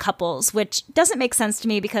married couples, which doesn't make sense to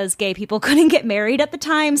me because gay people couldn't get married at the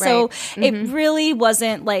time. Right. So it really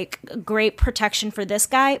wasn't like great protection for this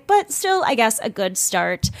guy, but still, I guess, a good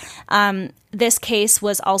start. This case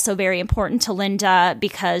was also very important to Linda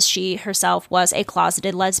because she herself was a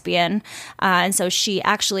closeted lesbian. And so she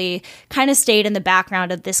actually kind of stayed in the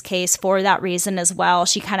background of this case for that reason as well.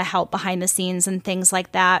 She kind of helped behind the scenes and things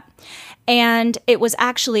like that. And it was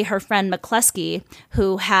actually her friend McCluskey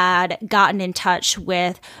who had gotten in touch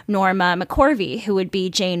with Norma McCorvey, who would be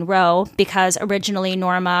Jane Roe, because originally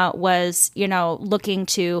Norma was, looking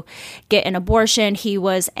to get an abortion. He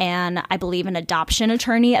was I believe, an adoption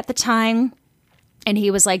attorney at the time. And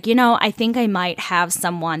he was like, I think I might have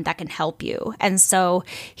someone that can help you. And so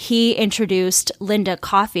he introduced Linda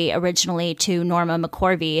Coffey originally to Norma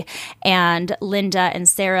McCorvey, and Linda and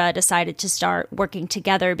Sarah decided to start working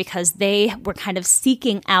together because they were kind of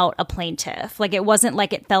seeking out a plaintiff. Like, it wasn't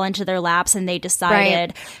like it fell into their laps and they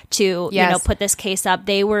decided to, put this case up.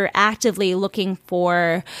 They were actively looking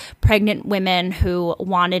for pregnant women who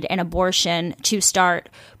wanted an abortion to start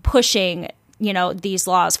pushing these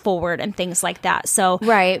laws forward and things like that. So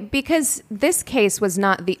right, because this case was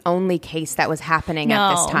not the only case that was happening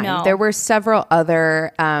at this time. No. There were several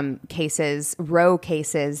other cases, Roe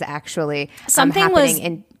cases, actually, happening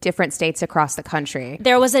in different states across the country.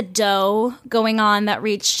 There was a Doe going on that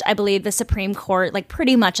reached, I believe, the Supreme Court, like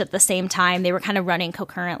pretty much at the same time. They were kind of running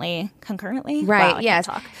concurrently. Right, wow, yes.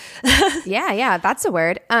 Yeah, that's a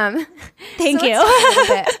word. Thank you. Let's talk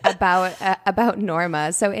a little bit about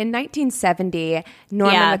Norma. So in 1970,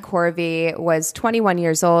 Norma McCorvey was 21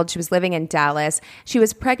 years old. She was living in Dallas. She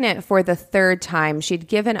was pregnant for the third time. She'd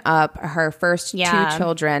given up her first 2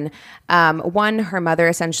 children. One her mother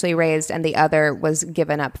essentially raised, and the other was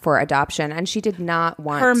given up up for adoption, and she did not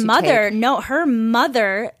want her to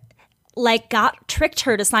mother like tricked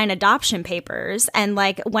her to sign adoption papers, and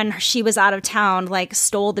like when she was out of town, like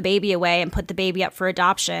stole the baby away and put the baby up for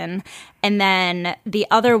adoption. And then the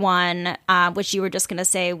other one, which you were just going to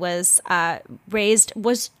say was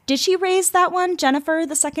did she raise that one, Jennifer,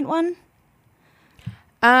 the second one?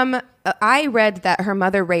 I read that her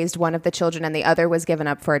mother raised one of the children and the other was given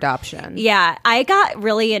up for adoption. Yeah, I got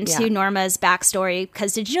really into Norma's backstory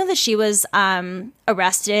because did you know that she was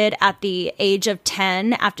arrested at the age of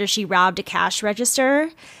 10 after she robbed a cash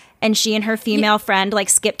register? And she and her female friend like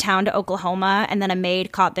skipped town to Oklahoma, and then a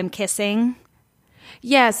maid caught them kissing.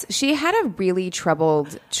 Yes, she had a really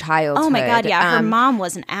troubled childhood. Oh my God, yeah. Her mom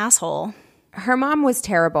was an asshole. Her mom was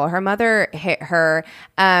terrible. Her mother hit her.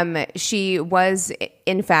 She was,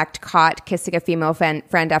 in fact, caught kissing a female friend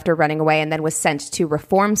after running away and then was sent to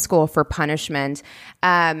reform school for punishment.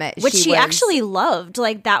 Which she actually loved.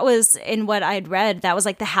 Like, that was, in what I'd read, that was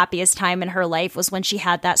like the happiest time in her life was when she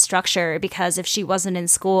had that structure, because if she wasn't in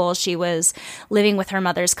school, she was living with her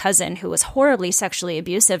mother's cousin who was horribly sexually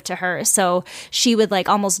abusive to her. So she would like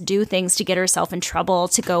almost do things to get herself in trouble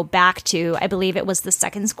to go back to, I believe it was the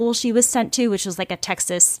second school she was sent to, which was like a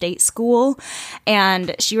Texas state school.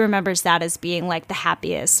 And she remembers that as being like the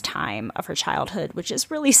happiest time of her childhood, which is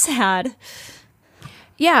really sad.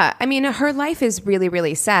 Yeah, I mean, her life is really,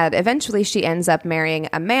 really sad. Eventually, she ends up marrying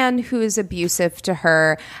a man who is abusive to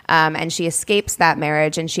her, and she escapes that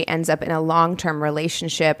marriage, and she ends up in a long-term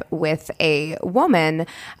relationship with a woman.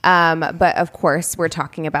 But of course, we're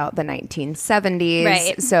talking about the 1970s,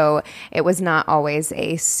 right? So it was not always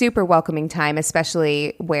a super welcoming time,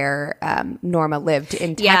 especially where Norma lived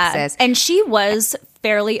in Texas. And she was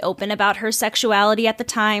fairly open about her sexuality at the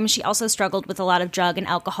time. She also struggled with a lot of drug and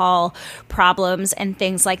alcohol problems and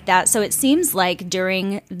things like that. So it seems like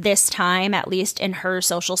during this time, at least in her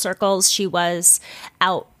social circles, she was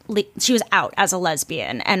out as a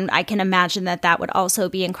lesbian. And I can imagine that that would also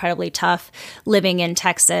be incredibly tough living in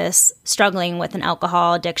Texas, struggling with an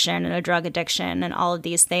alcohol addiction and a drug addiction and all of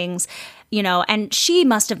these things. You know, and she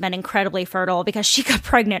must have been incredibly fertile because she got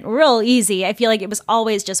pregnant real easy. I feel like it was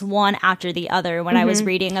always just one after the other when I was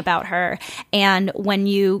reading about her. And when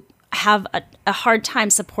you have a hard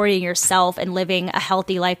time supporting yourself and living a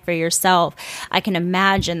healthy life for yourself, I can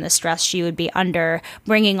imagine the stress she would be under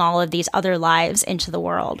bringing all of these other lives into the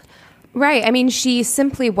world. Right. I mean, she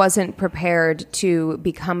simply wasn't prepared to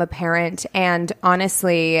become a parent. And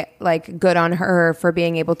honestly, like, good on her for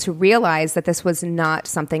being able to realize that this was not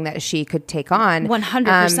something that she could take on.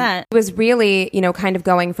 100%. It was really, you know, kind of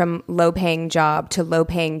going from low paying job to low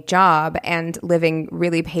paying job and living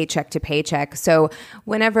really paycheck to paycheck. So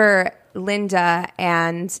whenever Linda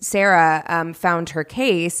and Sarah found her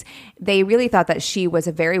case, they really thought that she was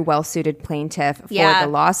a very well-suited plaintiff for the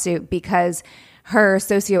lawsuit because her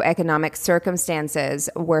socioeconomic circumstances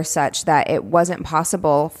were such that it wasn't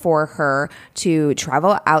possible for her to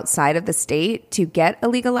travel outside of the state to get a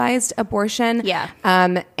legalized abortion.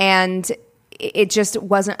 And it just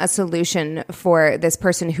wasn't a solution for this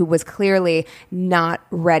person who was clearly not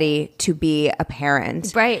ready to be a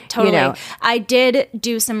parent. Right, totally. You know? I did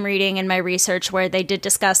do some reading in my research where they did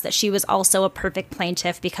discuss that she was also a perfect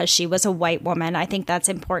plaintiff because she was a white woman. I think that's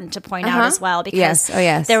important to point out as well because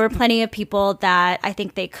there were plenty of people that I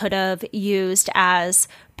think they could have used as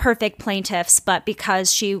perfect plaintiffs, but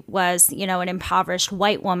because she was, you know, an impoverished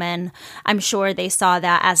white woman, I'm sure they saw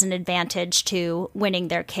that as an advantage to winning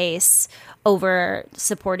their case over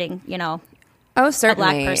supporting, you know, a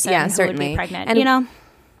black person who would be pregnant. And you know,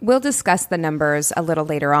 we'll discuss the numbers a little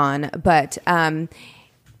later on, but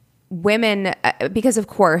women, because of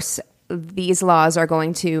course these laws are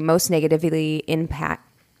going to most negatively impact.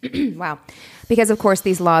 Because, of course,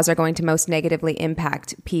 these laws are going to most negatively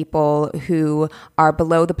impact people who are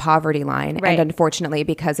below the poverty line. Right. And unfortunately,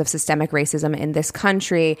 because of systemic racism in this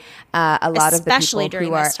country, a lot of the people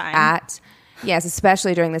who are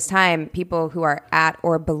especially during this time, people who are at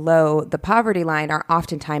or below the poverty line are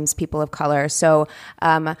oftentimes people of color. So,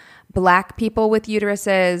 Black people with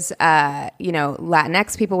uteruses,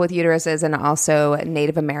 Latinx people with uteruses, and also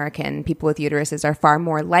Native American people with uteruses are far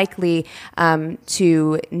more likely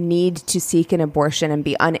to need to seek an abortion and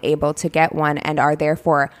be unable to get one, and are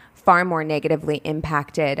therefore far more negatively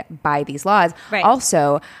impacted by these laws. Right.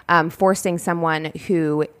 Also, forcing someone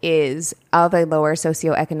who is of a lower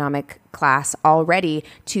socioeconomic class already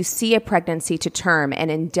to see a pregnancy to term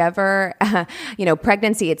and endeavor,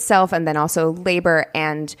 pregnancy itself and then also labor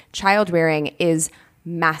and child rearing is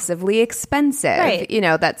massively expensive. Right. You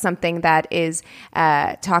know, that's something that is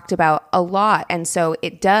talked about a lot. And so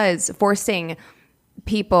it does, forcing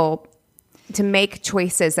people to make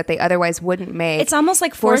choices that they otherwise wouldn't make. It's almost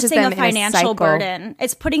like forces forcing them a in financial cycle. burden.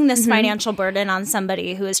 It's putting this financial burden on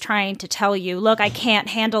somebody who is trying to tell you, look, I can't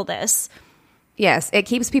handle this. Yes, it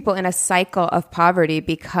keeps people in a cycle of poverty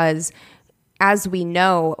because, as we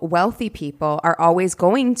know, wealthy people are always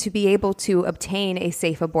going to be able to obtain a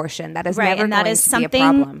safe abortion. That is never and that going is to be a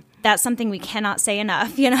problem. That's something we cannot say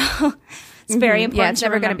enough, you know? It's very important. Yeah, it's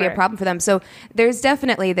never going to be a problem for them. So there's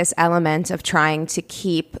definitely this element of trying to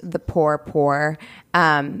keep the poor,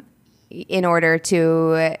 in order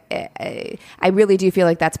to, I really do feel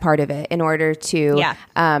like that's part of it, in order to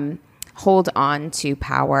hold on to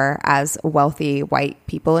power as wealthy white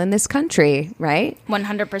people in this country, right?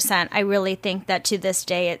 100%. I really think that to this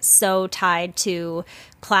day, it's so tied to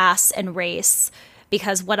class and race.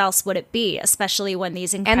 Because what else would it be, especially when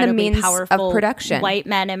these incredibly powerful of production. White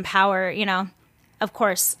men in power, you know? Of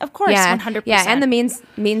course, yeah, 100%. Yeah, and the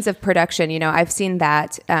means of production. You know, I've seen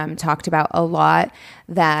that talked about a lot,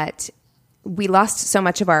 that we lost so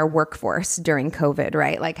much of our workforce during COVID,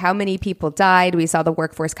 right? Like how many people died. We saw the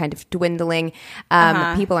workforce kind of dwindling.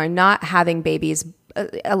 People are not having babies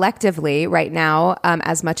electively right now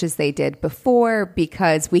as much as they did before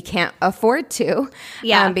because we can't afford to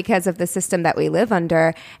because of the system that we live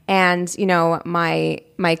under. And, you know, my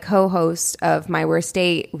co-host of My Worst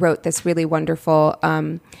Date wrote this really wonderful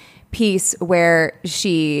piece where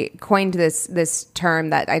she coined this term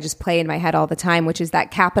that I just play in my head all the time, which is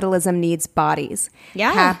that capitalism needs bodies.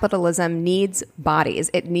 Yeah. Capitalism needs bodies.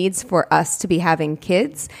 It needs for us to be having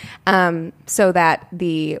kids so that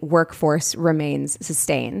the workforce remains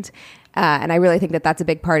sustained. And I really think that that's a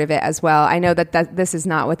big part of it as well. I know that this is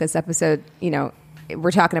not what this episode, you know,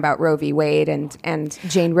 we're talking about Roe v. Wade and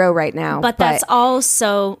Jane Roe right now. But that's all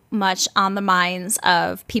so much on the minds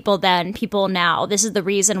of people then, people now. This is the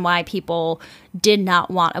reason why people did not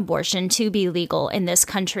want abortion to be legal in this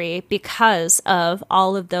country, because of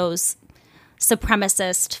all of those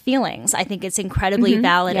supremacist feelings. I think it's incredibly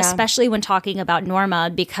valid, especially when talking about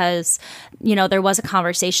Norma, because, you know, there was a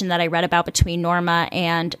conversation that I read about between Norma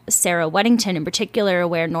and Sarah Weddington in particular,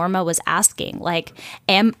 where Norma was asking, like,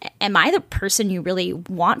 am I the person you really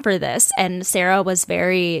want for this? And Sarah was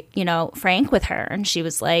very, you know, frank with her. And she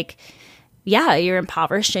was like, yeah, you're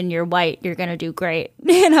impoverished and you're white, you're going to do great.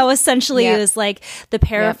 You know, essentially it was like the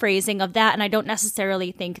paraphrasing of that. And I don't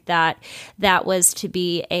necessarily think that that was to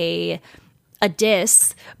be a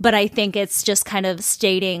diss, but I think it's just kind of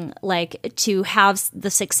stating, like, to have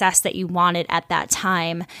the success that you wanted at that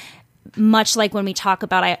time. Much like when we talk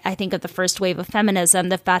about, I think of the first wave of feminism,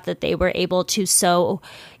 the fact that they were able to so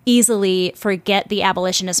easily forget the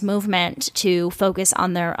abolitionist movement to focus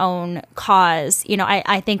on their own cause. You know,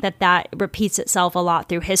 I think that repeats itself a lot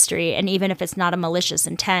through history. And even if it's not a malicious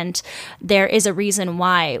intent, there is a reason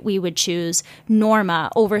why we would choose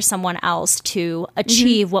Norma over someone else to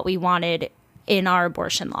achieve what we wanted in our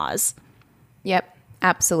abortion laws. Yep,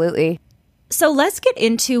 absolutely. So let's get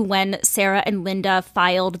into when Sarah and Linda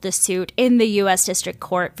filed the suit in the U.S. District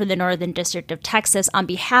Court for the Northern District of Texas on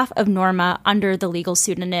behalf of Norma under the legal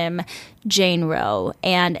pseudonym Jane Roe.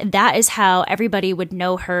 And that is how everybody would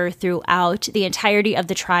know her throughout the entirety of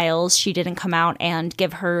the trials. She didn't come out and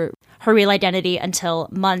give her real identity until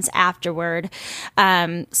months afterward.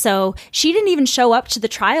 So she didn't even show up to the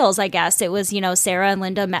trials, I guess. It was, you know, Sarah and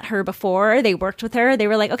Linda met her before. They worked with her. They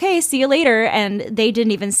were like, okay, see you later. And they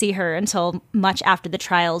didn't even see her until much after the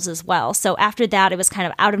trials as well. So after that, it was kind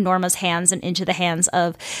of out of Norma's hands and into the hands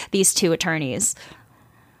of these two attorneys.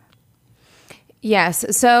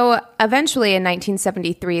 Yes. So eventually in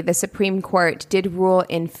 1973, the Supreme Court did rule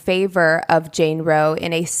in favor of Jane Roe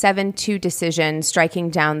in a 7-2 decision, striking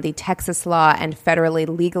down the Texas law and federally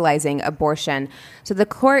legalizing abortion. So the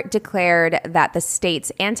court declared that the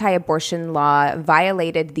state's anti-abortion law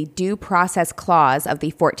violated the Due Process Clause of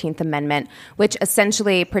the 14th Amendment, which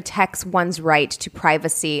essentially protects one's right to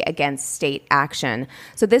privacy against state action.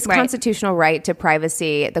 So this constitutional right to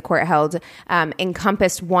privacy, the court held,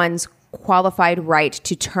 encompassed one's qualified right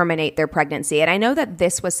to terminate their pregnancy. And I know that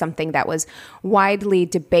this was something that was widely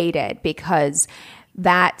debated because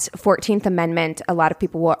that 14th Amendment, a lot of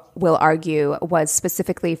people will argue, was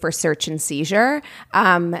specifically for search and seizure,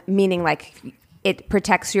 meaning like it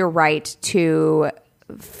protects your right to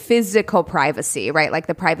physical privacy, right? Like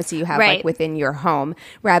the privacy you have like within your home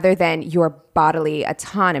rather than your bodily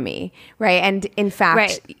autonomy, right? And in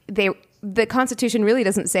fact, the Constitution really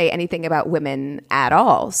doesn't say anything about women at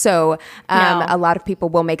all. So a lot of people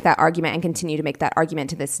will make that argument and continue to make that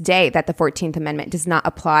argument to this day that the 14th Amendment does not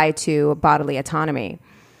apply to bodily autonomy.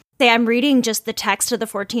 I'm reading just the text of the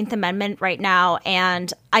 14th Amendment right now,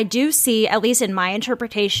 and I do see, at least in my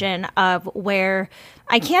interpretation of where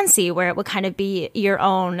I can see where it would kind of be your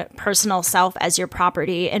own personal self as your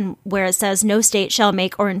property, and where it says no state shall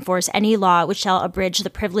make or enforce any law which shall abridge the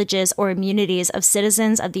privileges or immunities of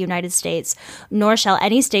citizens of the United States, nor shall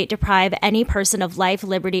any state deprive any person of life,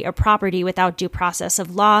 liberty, or property without due process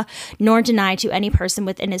of law, nor deny to any person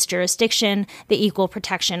within its jurisdiction the equal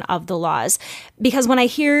protection of the laws. Because when I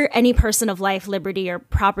hear any person of life, liberty, or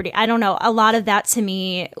property, I don't know, a lot of that to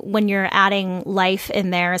me, when you're adding life in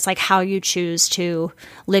there, it's like how you choose to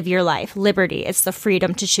live your life. Liberty, it's the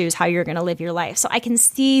freedom to choose how you're going to live your life. So I can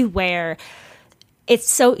see where it's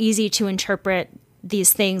so easy to interpret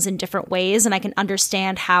these things in different ways, and I can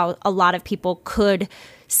understand how a lot of people could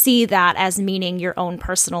see that as meaning your own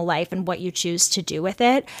personal life and what you choose to do with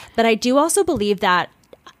it. But I do also believe that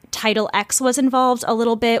Title X was involved a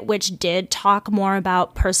little bit, which did talk more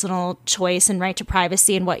about personal choice and right to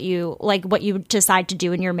privacy and what you decide to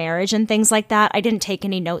do in your marriage and things like that. I didn't take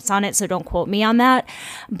any notes on it, so don't quote me on that.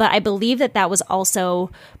 But I believe that that was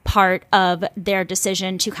also part of their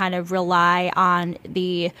decision to kind of rely on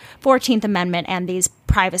the 14th Amendment and these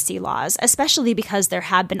privacy laws, especially because there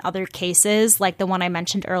have been other cases like the one I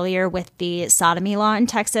mentioned earlier with the sodomy law in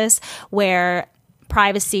Texas, where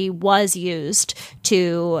privacy was used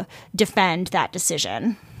to defend that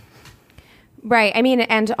decision. Right. I mean,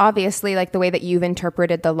 and obviously, like, the way that you've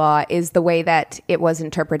interpreted the law is the way that it was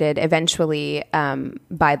interpreted eventually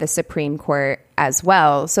by the Supreme Court as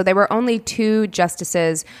well. So there were only two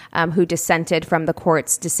justices who dissented from the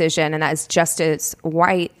court's decision, and that is Justice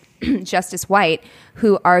White,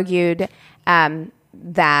 who argued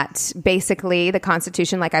that basically the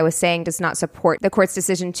Constitution, like I was saying, does not support the court's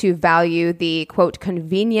decision to value the, quote,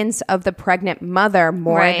 convenience of the pregnant mother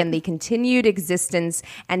more than the continued existence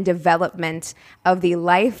and development of the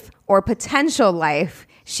life or potential life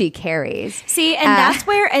she carries. See, and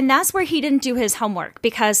that's where he didn't do his homework,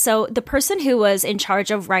 because so the person who was in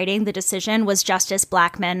charge of writing the decision was Justice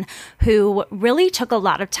Blackmun, who really took a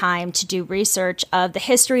lot of time to do research of the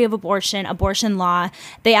history of abortion law.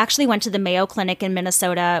 They actually went to the Mayo Clinic in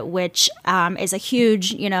Minnesota, which is a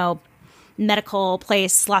huge, medical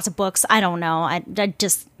place, lots of books. I don't know. I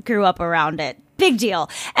just grew up around it. Big deal.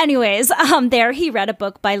 Anyways, there he read a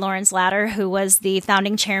book by Lawrence Latter, who was the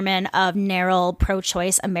founding chairman of NARAL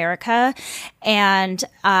Pro-Choice America. And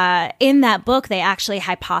in that book, they actually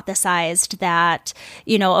hypothesized that,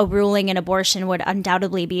 a ruling in abortion would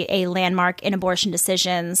undoubtedly be a landmark in abortion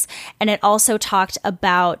decisions. And it also talked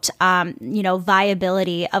about,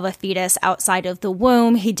 viability of a fetus outside of the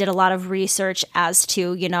womb. He did a lot of research as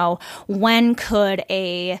to, when could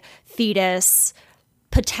a fetus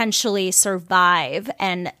potentially survive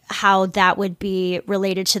and how that would be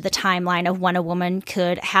related to the timeline of when a woman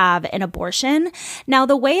could have an abortion. Now,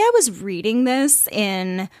 the way I was reading this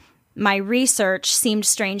in my research seemed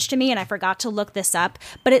strange to me, and I forgot to look this up,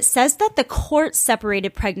 but it says that the court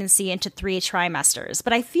separated pregnancy into 3 trimesters.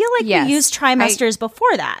 But I feel like we used trimesters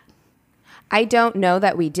before that. I don't know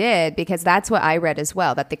that we did, because that's what I read as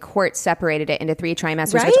well, that the court separated it into 3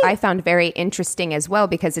 trimesters, right? Which I found very interesting as well,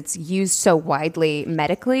 because it's used so widely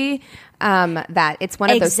medically that it's one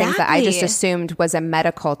of those things that I just assumed was a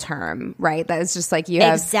medical term, right? That is just like you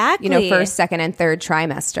have, first, second, and third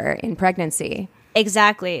trimester in pregnancy.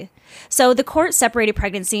 Exactly. So the court separated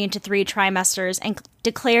pregnancy into 3 trimesters and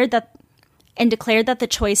declared that the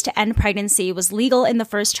choice to end pregnancy was legal in the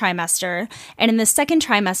first trimester, and in the second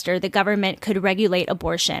trimester, the government could regulate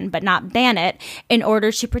abortion, but not ban it, in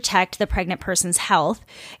order to protect the pregnant person's health.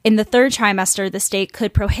 In the third trimester, the state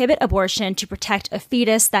could prohibit abortion to protect a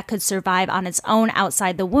fetus that could survive on its own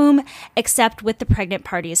outside the womb, except with the pregnant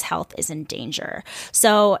party's health is in danger.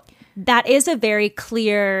 So that is a very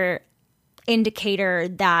clear indicator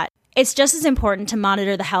that it's just as important to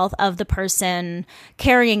monitor the health of the person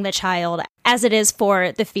carrying the child as it is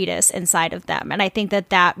for the fetus inside of them. And I think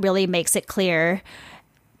that really makes it clear.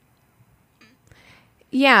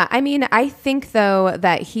 Yeah, I mean, I think, though,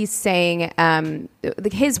 that he's saying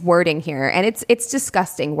his wording here, and it's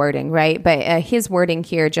disgusting wording, right? But his wording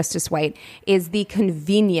here, Justice White, is the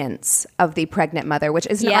convenience of the pregnant mother, which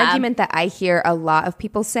is an argument that I hear a lot of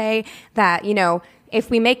people say, that, if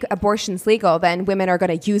we make abortions legal, then women are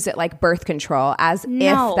going to use it like birth control, as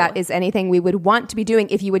if that is anything we would want to be doing.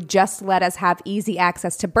 If you would just let us have easy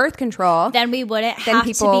access to birth control, then we wouldn't have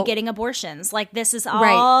to be getting abortions. Like, this is all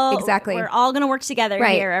right. Exactly. We're all going to work together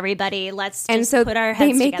here, everybody. Let's just put our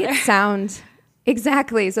heads together. They make it sound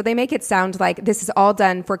exactly. So they make it sound like this is all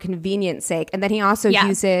done for convenience sake, and then he also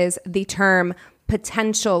uses the term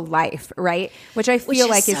potential life, right? Which I feel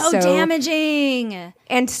like is so damaging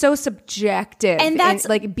and so subjective. And that's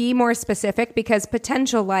like, be more specific, because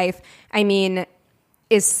potential life, I mean,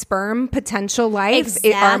 is sperm potential life?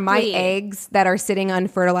 Exactly. Are my eggs that are sitting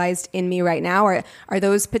unfertilized in me right now, or are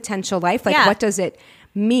those potential life? Like, what does it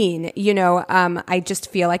mean? I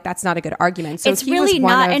just feel like that's not a good argument. So it's really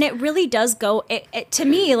not, and it really does go to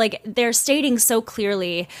me, like, they're stating so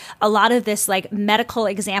clearly a lot of this, like, medical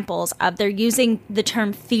examples of, they're using the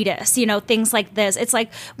term fetus, things like this. It's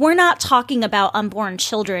like, we're not talking about unborn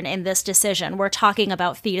children in this decision, we're talking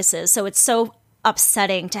about fetuses. So it's so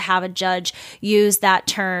upsetting to have a judge use that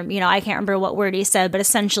term. I can't remember what word he said, but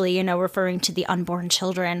essentially, referring to the unborn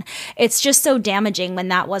children. It's just so damaging when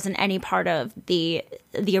that wasn't any part of the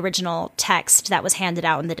original text that was handed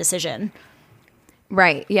out in the decision.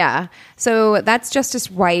 Right. Yeah. So that's Justice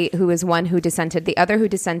White, who is one who dissented. The other who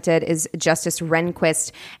dissented is Justice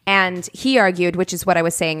Rehnquist. And he argued, which is what I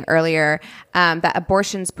was saying earlier, that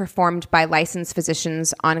abortions performed by licensed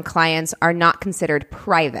physicians on clients are not considered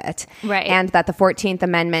private. Right. And that the 14th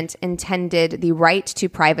Amendment intended the right to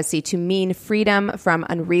privacy to mean freedom from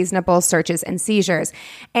unreasonable searches and seizures.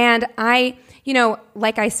 And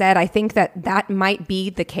like I said, I think that might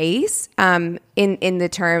be the case in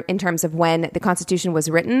terms of when the Constitution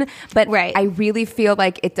was written, but right. I really feel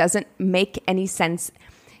like it doesn't make any sense.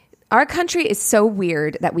 Our country is so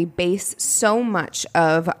weird that we base so much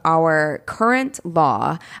of our current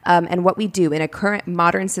law and what we do in a current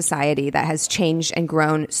modern society that has changed and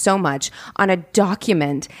grown so much on a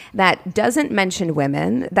document that doesn't mention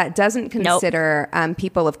women, that doesn't consider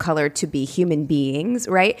people of color to be human beings,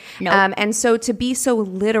 right? Nope. And so to be so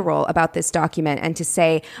literal about this document and to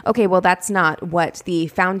say, okay, well, that's not what the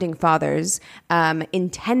founding fathers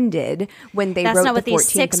intended when they wrote the 14th Amendment. That's not what these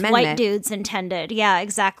 6 white dudes intended. Yeah,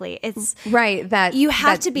 exactly. It's right that you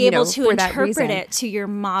have to be able to interpret it to your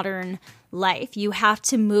modern life. You have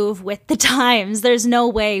to move with the times. There's no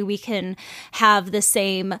way we can have the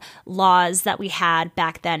same laws that we had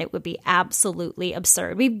back then. It would be absolutely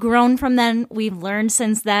absurd. We've grown from then. We've learned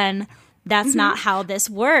since then. That's not how this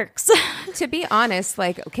works. To be honest,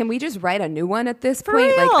 like, can we just write a new one at this For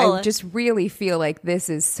point? real. Like, I just really feel like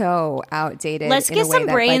this is so outdated. Let's get some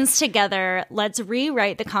brains together. Let's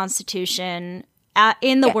rewrite the Constitution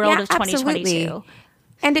in the world of 2022. Absolutely.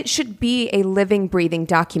 And it should be a living, breathing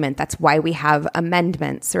document. That's why we have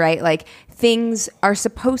amendments, right? Like, things are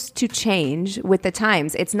supposed to change with the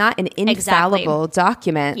times. It's not an infallible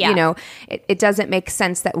document. Yeah. It doesn't make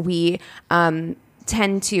sense that we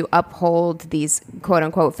tend to uphold these quote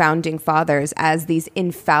unquote founding fathers as these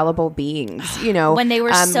infallible beings, when they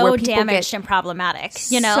were so damaged and problematic,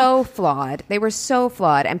 so flawed. They were so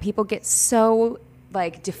flawed, and people get so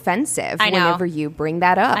defensive whenever you bring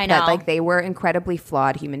that up. I know. That they were incredibly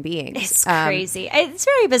flawed human beings. It's crazy. It's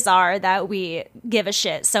very bizarre that we give a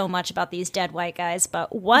shit so much about these dead white guys,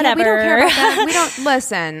 but whatever. Yeah, we don't care about that. We don't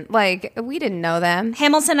listen. We didn't know them.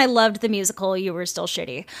 Hamilton, I loved the musical. You were still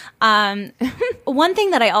shitty. One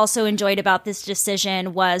thing that I also enjoyed about this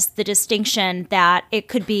decision was the distinction that it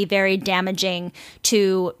could be very damaging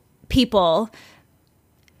to people.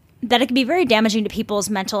 That it can be very damaging to people's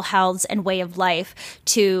mental health and way of life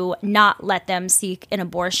to not let them seek an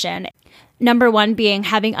abortion. Number one being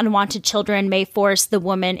having unwanted children may force the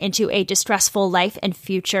woman into a distressful life and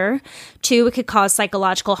future. 2, it could cause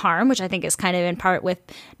psychological harm, which I think is kind of in part with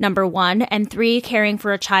number 1. And 3, caring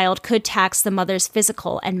for a child could tax the mother's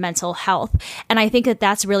physical and mental health. And I think that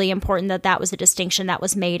that's really important that was a distinction that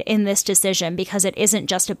was made in this decision, because it isn't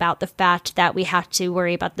just about the fact that we have to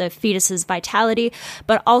worry about the fetus's vitality,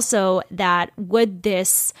 but also that would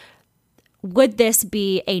this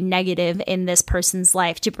be a negative in this person's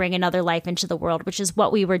life to bring another life into the world, which is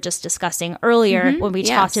what we were just discussing earlier when we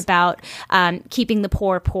talked about keeping the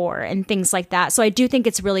poor and things like that. So I do think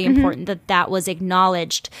it's really important that was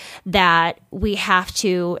acknowledged, that we have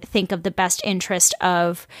to think of the best interest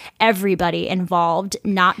of everybody involved,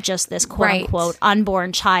 not just this quote unquote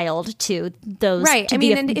unborn child to those to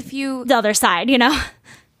the other side,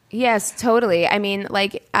 Yes, totally. I mean,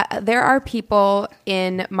 there are people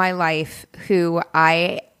in my life who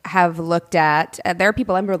I have looked at. There are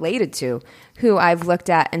people I'm related to who I've looked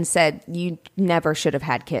at and said, you never should have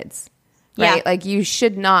had kids. Right? Yeah. You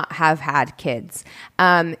should not have had kids.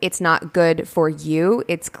 It's not good for you.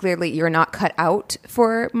 It's clearly you're not cut out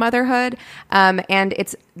for motherhood. And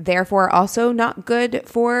it's therefore also not good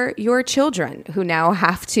for your children, who now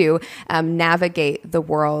have to navigate the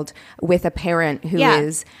world with a parent who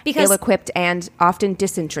is ill-equipped and often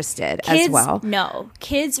disinterested as well. No,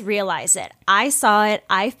 kids realize it. I saw it.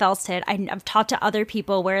 I felt it. I've talked to other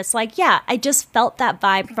people where it's I just felt that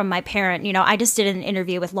vibe from my parent. I just did an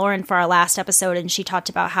interview with Lauren for our last episode, and she talked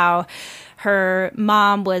about how her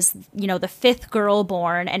mom was, you know, the 5th girl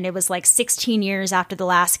born, and it was like 16 years after the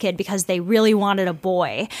last kid because they really wanted a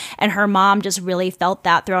boy. And her mom just really felt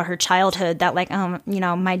that throughout her childhood, that like, you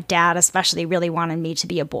know, my dad especially really wanted me to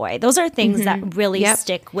be a boy. Those are things that really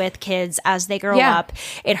stick with kids as they grow up.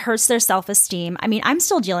 It hurts their self-esteem. I mean, I'm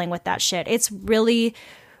still dealing with that shit. It's really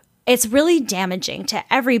damaging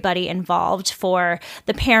to everybody involved, for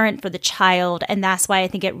the parent, for the child. And that's why I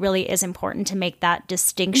think it really is important to make that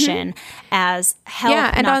distinction as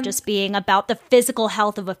health, not just being about the physical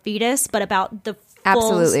health of a fetus, but about the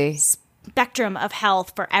full spectrum of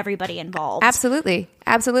health for everybody involved. Absolutely.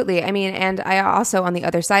 I mean, and I also, on the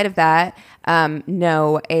other side of that,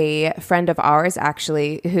 know a friend of ours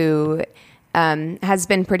actually who has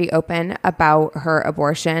been pretty open about her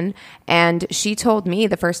abortion. And she told me,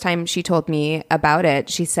 the first time she told me about it,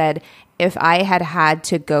 she said, if I had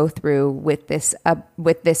to go through with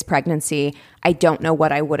this pregnancy, I don't know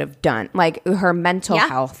what I would have done. Like, her mental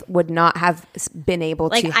health would not have been able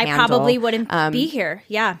to handle. I probably wouldn't be here.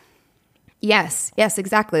 Yeah. Yes,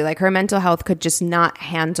 exactly. Like, her mental health could just not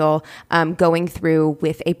handle going through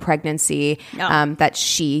with a pregnancy that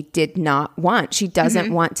she did not want. She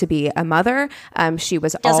doesn't want to be a mother. She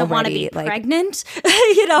was doesn't want to be pregnant.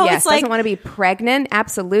 You know, yes, it's like, doesn't want to be pregnant.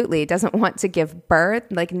 Absolutely, doesn't want to give birth.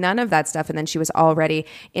 Like, none of that stuff. And then she was already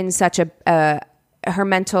in such her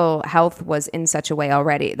mental health was in such a way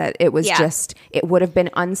already that it was just, it would have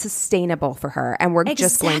been unsustainable for her. And we're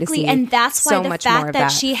just going to see and that's why so the much fact more of that that.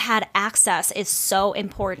 she had access is so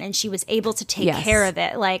important, and she was able to take care of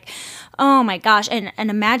it. Like, oh my gosh. And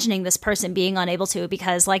imagining this person being unable to,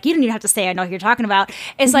 because like, you don't even have to say, I know who you're talking about.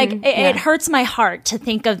 It's like, it hurts my heart to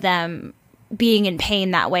think of them being in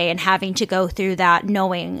pain that way and having to go through that,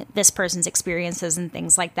 knowing this person's experiences and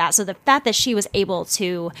things like that. So the fact that she was able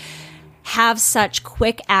to have such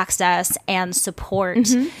quick access and support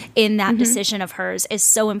in that decision of hers is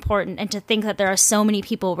so important. And to think that there are so many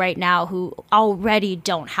people right now who already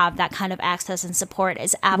don't have that kind of access and support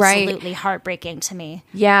is absolutely heartbreaking to me.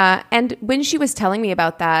 Yeah. And when she was telling me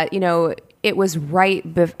about that, you know, it was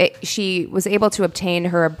she was able to obtain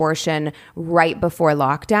her abortion right before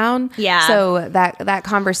lockdown. Yeah. So that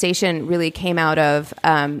conversation really came out of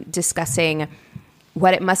discussing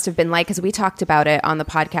what it must have been like, because we talked about it on the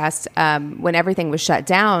podcast when everything was shut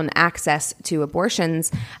down. Access to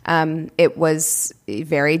abortions, it was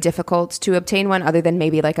very difficult to obtain one, other than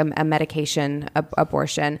maybe like a medication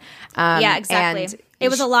abortion. Yeah, exactly. And it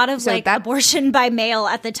was a lot of abortion by mail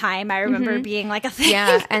at the time. I remember being like a thing.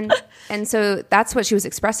 Yeah, and so that's what she was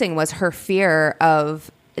expressing, was her fear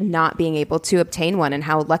of not being able to obtain one, and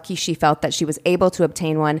how lucky she felt that she was able to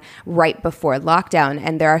obtain one right before lockdown.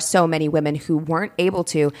 And there are so many women who weren't able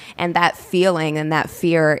to, and that feeling and that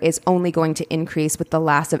fear is only going to increase with the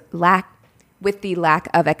lack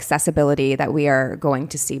of accessibility that we are going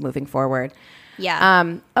to see moving forward.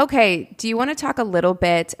 Yeah. Okay. Do you want to talk a little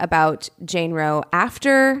bit about Jane Roe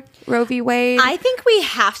after Roe v. Wade? I think we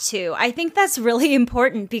have to. I think that's really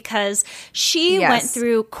important, because she went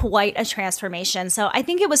through quite a transformation. So I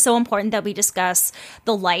think it was so important that we discuss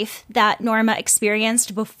the life that Norma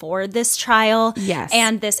experienced before this trial. Yes.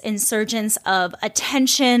 And this insurgence of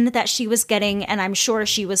attention that she was getting. And I'm sure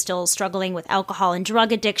she was still struggling with alcohol and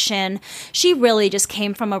drug addiction. She really just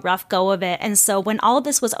came from a rough go of it. And so when all of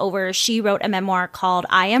this was over, she wrote a memoir called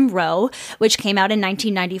I Am Roe, which came out in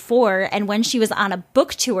 1994. And when she was on a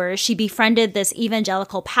book tour, she befriended this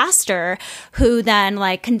evangelical pastor who then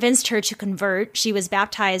convinced her to convert. She was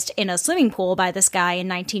baptized in a swimming pool by this guy in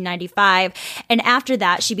 1995. And after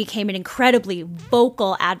that, she became an incredibly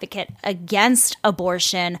vocal advocate against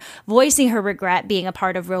abortion, voicing her regret being a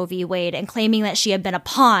part of Roe v. Wade and claiming that she had been a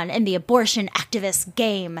pawn in the abortion activist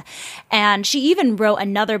game. And she even wrote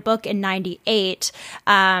another book in 98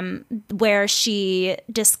 where she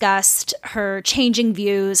discussed her changing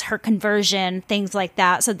views, her conversion, things like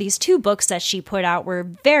that. So these two books that she put out were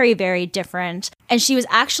very, very different. And she was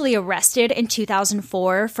actually arrested in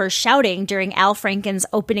 2004 for shouting during Al Franken's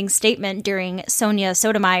opening statement during Sonia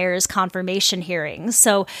Sotomayor's confirmation hearings.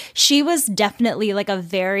 So she was definitely a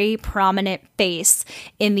very prominent face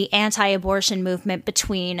in the anti-abortion movement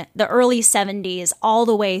between the early 70s all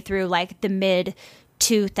the way through the mid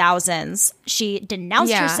 2000s. She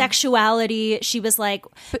denounced her sexuality. She was like,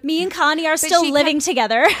 me and Connie are still living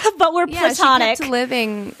together, but we're platonic. She kept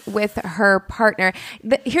living with her partner.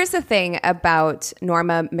 Here's the thing about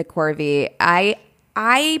Norma McCorvey.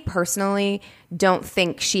 I personally don't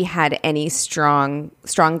think she had any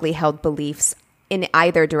strongly held beliefs in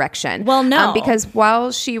either direction. Well, no. Because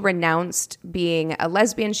while she renounced being a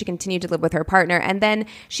lesbian, she continued to live with her partner. And then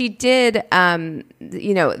she did,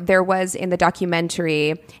 there was in the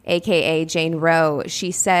documentary, AKA Jane Roe,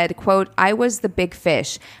 she said, quote, "I was the big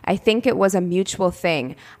fish. I think it was a mutual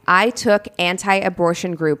thing. I took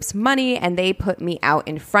anti-abortion groups' money and they put me out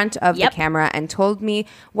in front of the camera and told me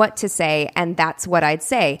what to say. And that's what I'd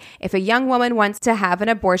say. If a young woman wants to have an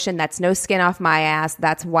abortion, that's no skin off my ass.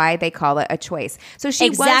 That's why they call it a choice." So she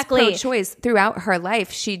was pro-choice throughout her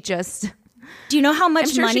life. She just... Do you know how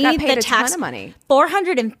much money she got paid the ton of money.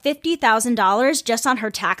 $450,000 just on her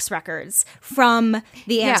tax records from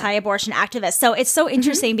the anti-abortion activists. So it's so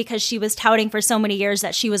interesting because she was touting for so many years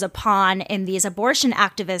that she was a pawn in these abortion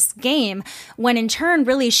activists' game, when in turn,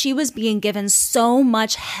 really, she was being given so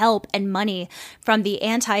much help and money from the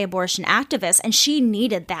anti-abortion activists, and she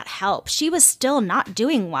needed that help. She was still not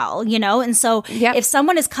doing well, And so if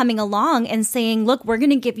someone is coming along and saying, look, we're going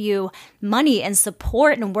to give you money and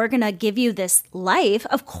support and we're going to give you this life,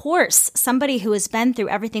 of course, somebody who has been through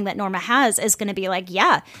everything that Norma has is going to be like,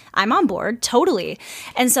 yeah, I'm on board, totally.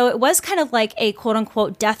 And so it was kind of like a quote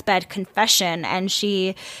unquote deathbed confession. And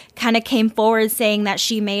she kind of came forward saying that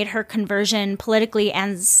she made her conversion politically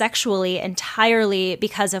and sexually entirely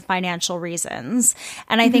because of financial reasons.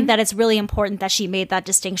 And I think that it's really important that she made that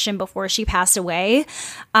distinction before she passed away.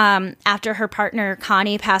 After her partner,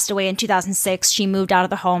 Connie, passed away in 2006, she moved out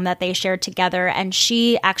of the home that they shared together. And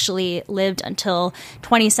she actually lived until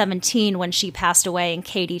 2017 when she passed away in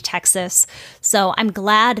Katy, Texas. So I'm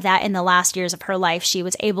glad that in the last years of her life, she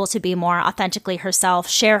was able to be more authentically herself,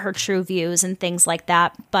 share her true views and things like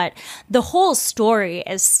that. But the whole story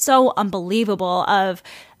is so unbelievable of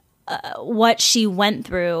what she went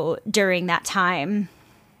through during that time.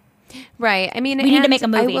 Right. I mean, we need to make a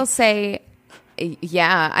movie. I will say,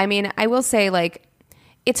 I will say, like,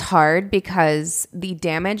 it's hard because the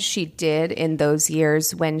damage she did in those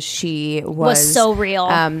years when she was so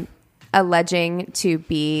real. Alleging to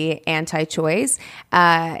be anti-choice,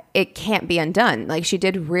 it can't be undone. Like, she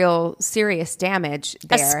did real serious damage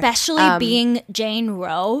there. Especially being Jane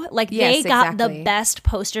Roe. Like, they got the best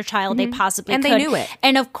poster child they possibly could. And they knew it.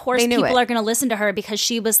 And of course, people are going to listen to her because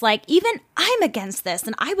she was like, even I'm against this.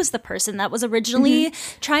 And I was the person that was originally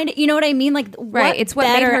trying to, you know what I mean? Like, right. It's what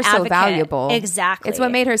made her so valuable. Exactly. It's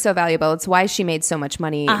what made her so valuable. It's why she made so much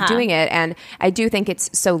money doing it. And I do think it's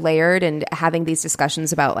so layered, and having these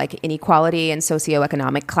discussions about like inequality and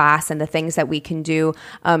socioeconomic class and the things that we can do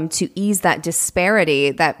to ease that disparity,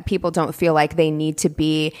 that people don't feel like they need to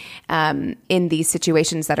be in these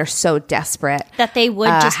situations that are so desperate. That they would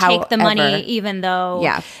just take the money even though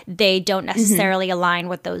they don't necessarily align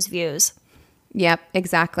with those views. Yep,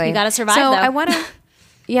 exactly. You got to survive, though. I want to...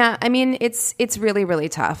 Yeah, I mean, it's really, really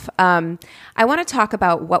tough. I want to talk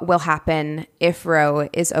about what will happen if Roe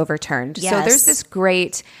is overturned. Yes. So there's this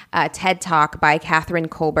great TED Talk by Catherine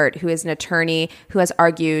Colbert, who is an attorney who has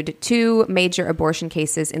argued 2 major abortion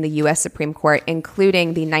cases in the U.S. Supreme Court,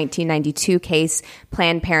 including the 1992 case,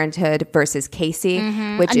 Planned Parenthood versus Casey,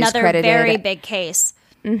 which is credited... Another very big case.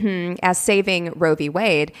 As saving Roe v.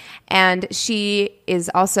 Wade. And she is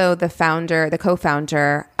also the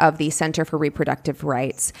co-founder of the Center for Reproductive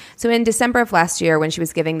Rights. So in December of last year, when she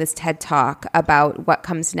was giving this TED Talk about what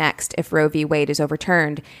comes next if Roe v. Wade is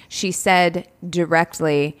overturned, she said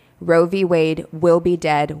directly, Roe v. Wade will be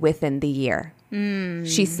dead within the year.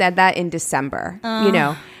 She said that in December,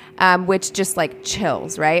 which just like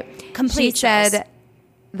chills, right? Complete chills. She said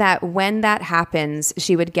that when that happens,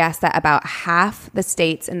 she would guess that about half the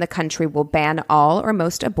states in the country will ban all or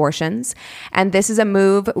most abortions. And this is a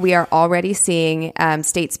move we are already seeing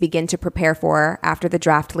states begin to prepare for after the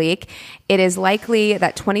draft leak. It is likely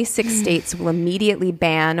that 26 states will immediately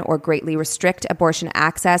ban or greatly restrict abortion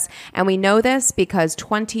access. And we know this because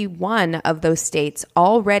 21 of those states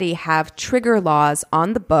already have trigger laws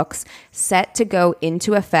on the books set to go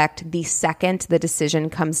into effect the second the decision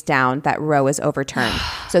comes down that Roe is overturned.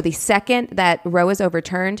 So the second that Roe is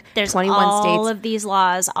overturned, there's 21 states... all of these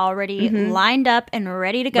laws already lined up and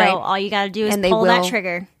ready to go. Right. All you got to do is pull that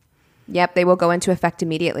trigger. Yep, they will go into effect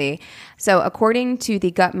immediately. So according to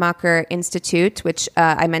the Guttmacher Institute, which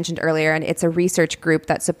I mentioned earlier, and it's a research group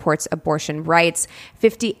that supports abortion rights,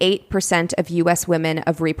 58% of U.S. women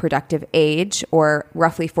of reproductive age, or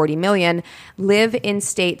roughly 40 million, live in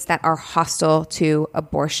states that are hostile to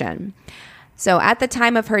abortion. So at the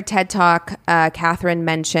time of her TED Talk, Catherine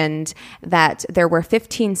mentioned that there were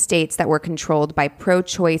 15 states that were controlled by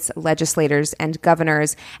pro-choice legislators and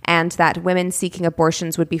governors, and that women seeking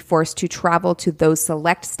abortions would be forced to travel to those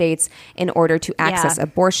select states in order to access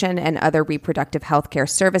abortion and other reproductive health care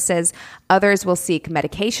services. Others will seek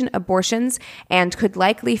medication abortions and could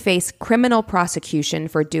likely face criminal prosecution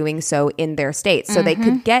for doing so in their states. So they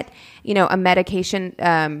could get, a medication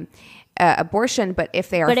abortion, but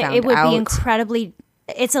if they are found out, it would be incredibly.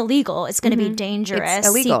 It's illegal. It's going to be dangerous. It's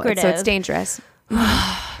illegal, secretive. so it's dangerous.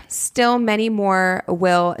 Still, many more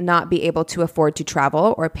will not be able to afford to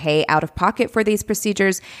travel or pay out of pocket for these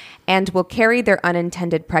procedures, and will carry their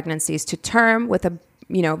unintended pregnancies to term with a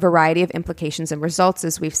variety of implications and results,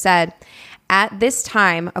 as we've said. At this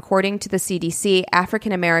time, according to the CDC,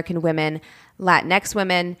 African American women, Latinx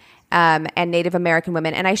women, and Native American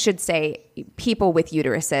women, and I should say people with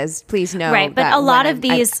uteruses, please know. Right, but that a lot of the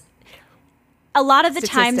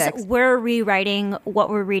statistics. times we're rewriting what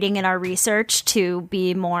we're reading in our research to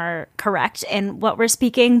be more correct in what we're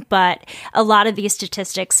speaking, but a lot of these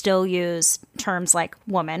statistics still use terms like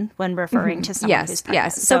woman when referring to someone who's pregnant.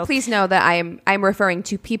 Yes. So please know that I'm referring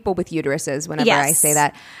to people with uteruses whenever I say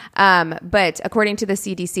that. But according to the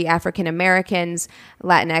CDC, African Americans,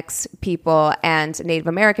 Latinx people, and Native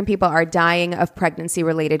American people are dying of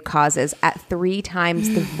pregnancy-related causes at 3 times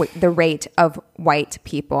the rate of white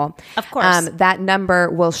people. Of course. That number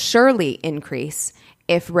will surely increase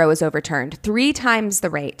if Roe is overturned. 3 times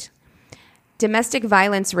the rate. Domestic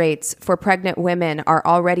violence rates for pregnant women are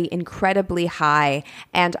already incredibly high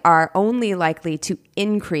and are only likely to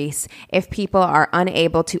increase if people are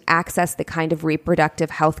unable to access the kind of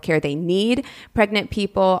reproductive health care they need. Pregnant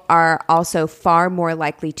people are also far more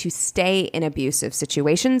likely to stay in abusive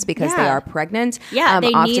situations because they are pregnant. Yeah,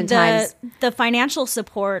 they need the financial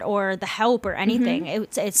support or the help or anything.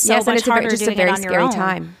 It's so much harder doing it on your own.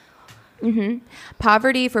 Time.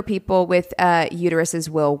 Poverty for people with uteruses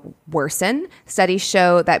will worsen. Studies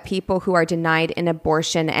show that people who are denied an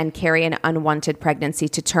abortion and carry an unwanted pregnancy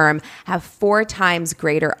to term have 4 times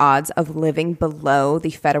greater odds of living below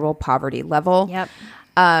the federal poverty level. Yep.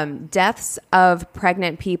 Deaths of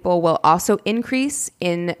pregnant people will also increase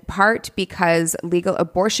in part because legal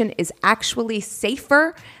abortion is actually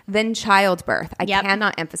safer than childbirth. I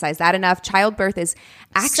cannot emphasize that enough. Childbirth is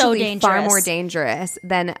actually far more dangerous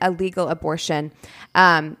than a legal abortion,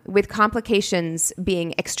 with complications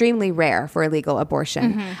being extremely rare for a legal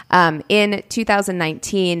abortion. In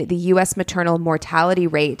 2019, the U.S. maternal mortality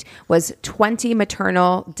rate was 20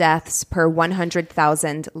 maternal deaths per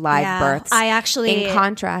 100,000 live births. I actually... In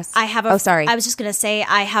contrast... I was just going to say,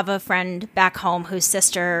 I have a friend back home whose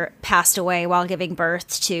sister passed away while giving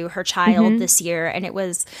birth to her child this year, and it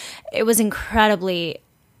was incredibly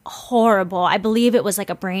horrible. I believe it was like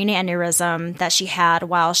a brain aneurysm that she had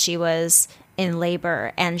while she was in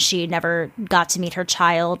labor, and she never got to meet her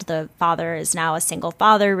child. The father is now a single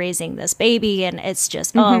father raising this baby, and it's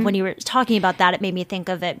just when you were talking about that, it made me think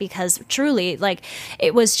of it because truly, like,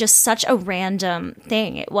 it was just such a random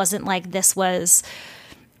thing. It wasn't like this was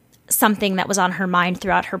something that was on her mind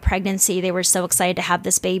throughout her pregnancy. They were so excited to have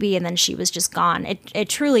this baby, and then she was just gone. It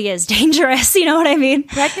truly is dangerous. You know what I mean?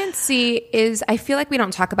 Pregnancy is, I feel like we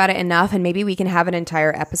don't talk about it enough, and maybe we can have an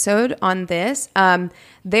entire episode on this.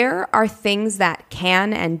 There are things that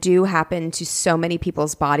can and do happen to so many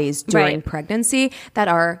people's bodies during pregnancy that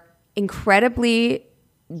are incredibly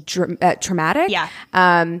traumatic.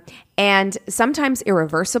 And sometimes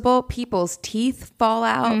irreversible. People's teeth fall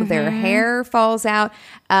out, their hair falls out,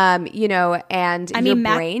 and your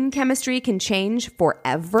brain chemistry can change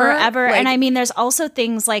forever. And I mean, there's also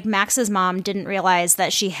things like Max's mom didn't realize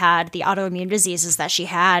that she had the autoimmune diseases that she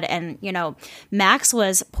had. And, Max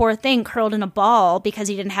was, poor thing, curled in a ball because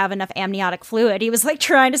he didn't have enough amniotic fluid. He was like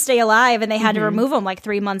trying to stay alive, and they had to remove him like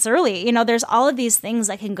 3 months early. There's all of these things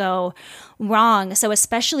that can go wrong. So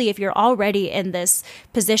especially if you're already in this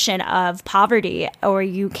position of poverty, or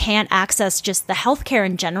you can't access just the healthcare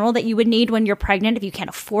in general that you would need when you're pregnant, if you can't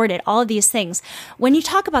afford it, all of these things. When you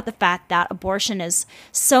talk about the fact that abortion is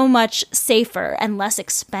so much safer and less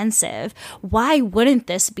expensive, why wouldn't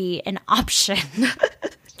this be an option?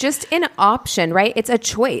 Just an option, right? It's a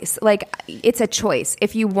choice. It's a choice.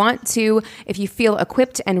 If you feel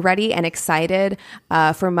equipped and ready and excited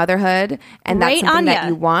for motherhood, and that's something that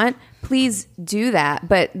you want, please do that.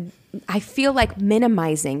 But I feel like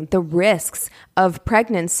minimizing the risks of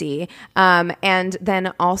pregnancy, and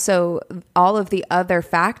then also all of the other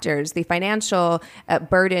factors, the financial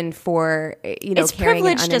burden for it's carrying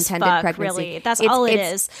an privileged as unintended fuck, pregnancy. really. That's all it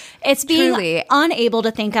is. It's being truly unable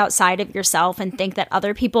to think outside of yourself and think that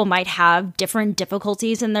other people might have different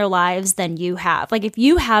difficulties in their lives than you have. Like if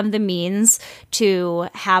you have the means to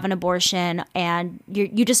have an abortion and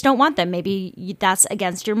you just don't want them, maybe that's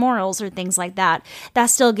against your morals or things like that. That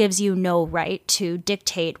still gives you no right to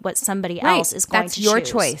dictate what somebody else is going to choose. That's your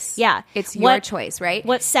choice. Yeah. It's your choice, right?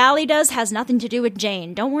 What Sally does has nothing to do with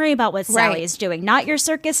Jane. Don't worry about what Sally is doing. Not your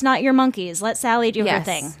circus, not your monkeys. Let Sally do her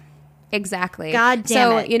thing. Exactly. God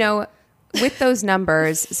damn it. So, with those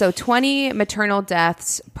numbers, so 20 maternal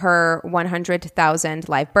deaths per 100,000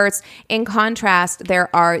 live births. In contrast, there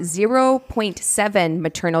are 0.7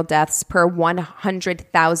 maternal deaths per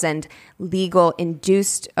 100,000 legal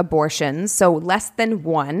induced abortions, so less than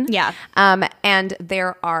one. Yeah. And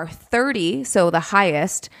there are 30, so the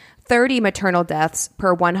highest, 30 maternal deaths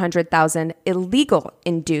per 100,000 illegal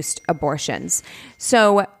induced abortions.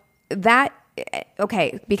 So that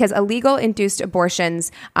because illegal induced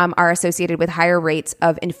abortions are associated with higher rates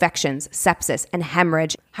of infections, sepsis, and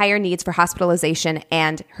hemorrhage, higher needs for hospitalization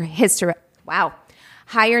and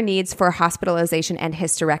higher needs for hospitalization and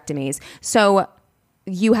hysterectomies. So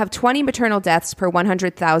you have 20 maternal deaths per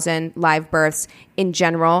 100,000 live births in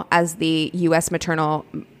general as the U.S. maternal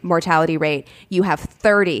mortality rate. You have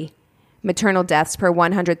 30 maternal deaths per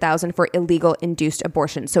 100,000 for illegal induced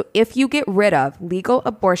abortions. So if you get rid of legal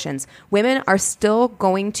abortions, women are still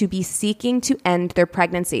going to be seeking to end their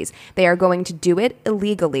pregnancies. They are going to do it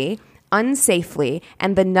illegally, unsafely,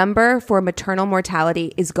 and the number for maternal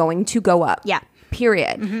mortality is going to go up. Yeah.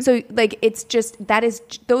 Period. Mm-hmm. So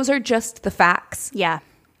those are just the facts. Yeah.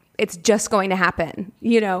 It's just going to happen,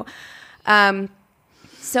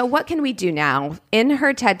 So what can we do now? In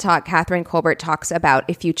her TED Talk, Catherine Colbert talks about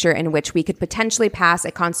a future in which we could potentially pass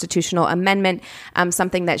a constitutional amendment,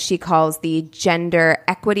 something that she calls the Gender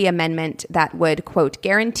Equity Amendment that would, quote,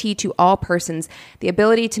 guarantee to all persons the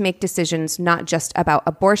ability to make decisions not just about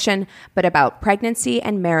abortion, but about pregnancy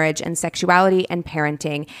and marriage and sexuality and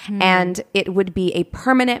parenting. And it would be a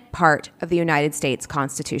permanent part of the United States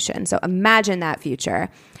Constitution. So imagine that future.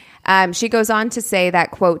 She goes on to say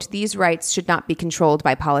that, quote, these rights should not be controlled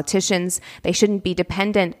by politicians. They shouldn't be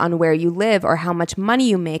dependent on where you live or how much money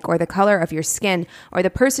you make or the color of your skin or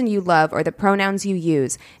the person you love or the pronouns you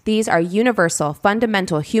use. These are universal,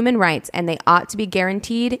 fundamental human rights, and they ought to be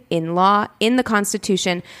guaranteed in law, in the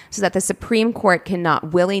Constitution, so that the Supreme Court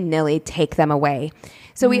cannot willy-nilly take them away.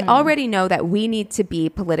 So we already know that we need to be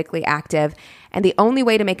politically active, and the only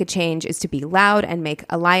way to make a change is to be loud and make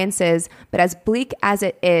alliances. But as bleak as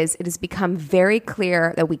it has become very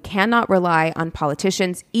clear that we cannot rely on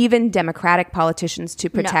politicians, even Democratic politicians, to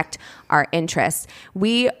protect our interests.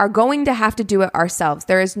 We are going to have to do it ourselves.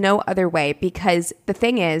 There is no other way, because the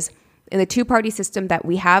thing is, in the two-party system that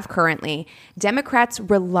we have currently, Democrats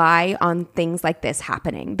rely on things like this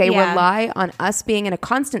happening. They rely on us being in a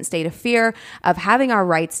constant state of fear of having our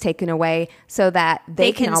rights taken away so that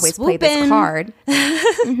they can always play this card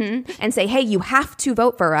and say, hey, you have to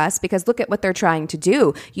vote for us because look at what they're trying to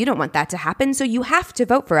do. You don't want that to happen, so you have to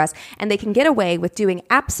vote for us. And they can get away with doing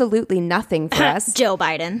absolutely nothing for us. Joe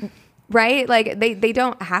Biden. Right? Like they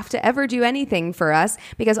don't have to ever do anything for us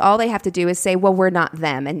because all they have to do is say, well, we're not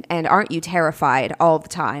them. And aren't you terrified all the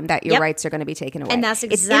time that your rights are going to be taken away? And that's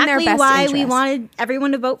exactly why we wanted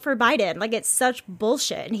everyone to vote for Biden. Like, it's such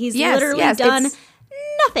bullshit. And he's literally done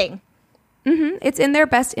nothing. Mm-hmm. It's in their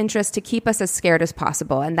best interest to keep us as scared as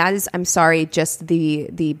possible. And that is, I'm sorry, just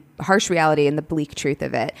the harsh reality and the bleak truth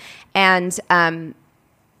of it. And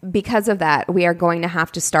because of that, we are going to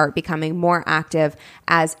have to start becoming more active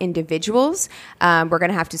as individuals. We're going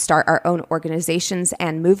to have to start our own organizations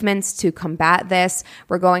and movements to combat this.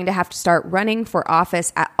 We're going to have to start running for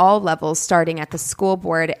office at all levels, starting at the school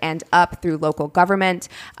board and up through local government,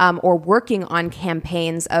 or working on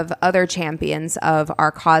campaigns of other champions of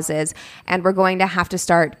our causes. And we're going to have to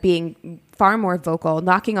start being far more vocal,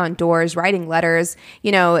 knocking on doors, writing letters.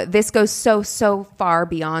 This goes so far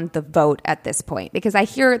beyond the vote at this point, because I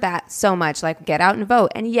hear that so much, like, get out and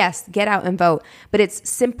vote. And yes, get out and vote, but it's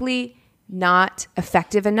simply not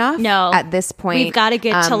effective enough at this point. We've got to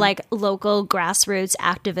get to like local grassroots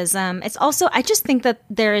activism. It's also, I just think that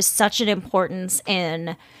there is such an importance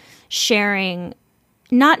in sharing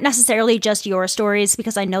not necessarily just your stories,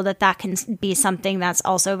 because I know that can be something that's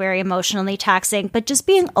also very emotionally taxing, but just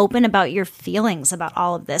being open about your feelings about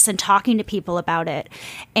all of this and talking to people about it.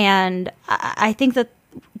 And I think that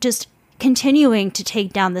just continuing to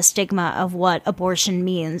take down the stigma of what abortion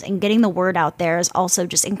means and getting the word out there is also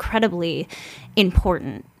just incredibly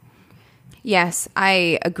important. Yes,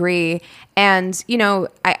 I agree. And, you know,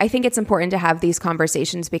 I think it's important to have these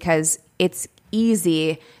conversations because it's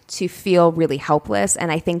easy to feel really helpless.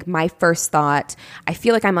 And I think my first thought, I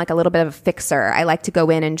feel like I'm like a little bit of a fixer. I like to go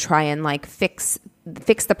in and try and like fix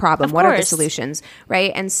the problem. What are the solutions,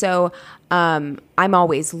 right? And so I'm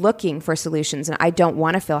always looking for solutions and I don't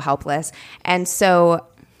want to feel helpless. And so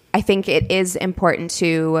I think it is important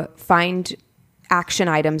to find action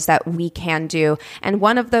items that we can do. And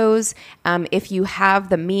one of those, if you have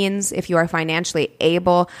the means, if you are financially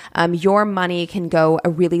able, your money can go a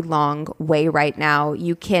really long way right now.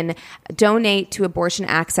 You can donate to abortion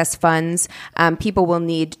access funds. People will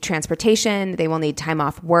need transportation. They will need time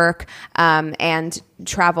off work. And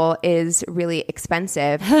travel is really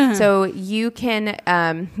expensive. So you can,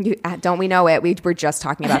 don't we know it? We were just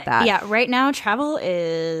talking about that. Yeah, right now travel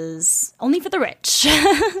is only for the rich.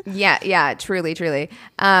 Yeah, truly.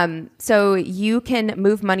 So you can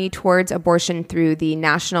move money towards abortion through the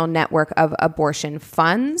National Network of Abortion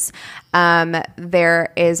Funds.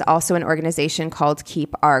 There is also an organization called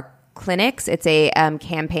Keep Our Clinics. It's a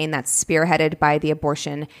campaign that's spearheaded by the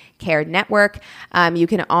Abortion Care Network. You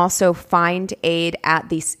can also find aid at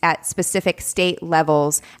specific state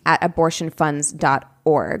levels at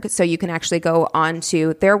abortionfunds.org. So you can actually go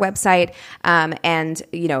onto their website and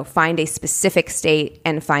find a specific state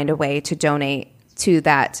and find a way to donate to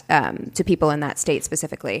that to people in that state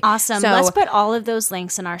specifically. Awesome. So, let's put all of those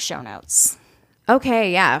links in our show notes.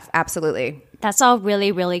 Okay. Yeah. Absolutely. That's all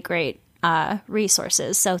really, really great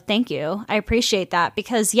resources. So thank you. I appreciate that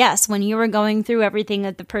because yes, when you were going through everything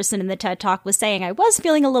that the person in the TED Talk was saying, I was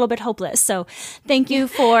feeling a little bit hopeless. So thank you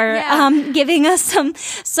for giving us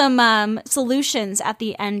some solutions at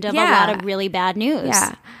the end of a lot of really bad news.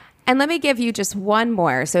 Yeah. And let me give you just one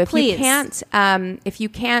more. So if you can't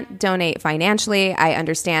donate financially, I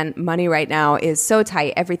understand money right now is so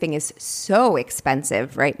tight. Everything is so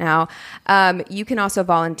expensive right now. You can also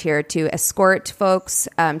volunteer to escort folks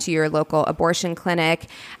to your local abortion clinic.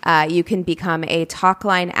 You can become a talk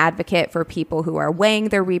line advocate for people who are weighing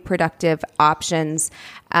their reproductive options.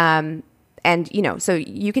 And, so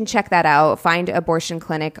you can check that out, find abortion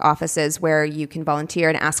clinic offices where you can volunteer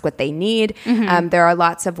and ask what they need. Mm-hmm. There are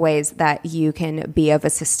lots of ways that you can be of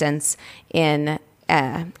assistance at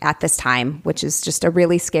this time, which is just a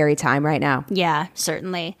really scary time right now. Yeah,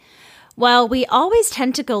 certainly. Well, we always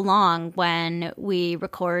tend to go long when we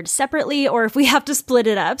record separately or if we have to split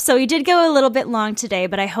it up. So we did go a little bit long today,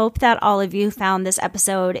 but I hope that all of you found this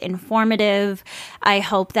episode informative. I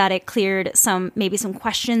hope that it cleared maybe some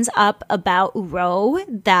questions up about Roe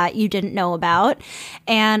that you didn't know about.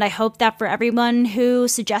 And I hope that for everyone who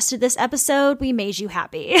suggested this episode, we made you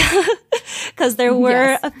happy because there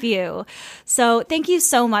were a few. So thank you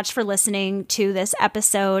so much for listening to this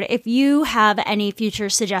episode. If you have any future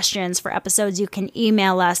suggestions for episodes, you can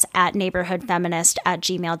email us at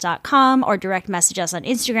neighborhoodfeminist@gmail.com or direct message us on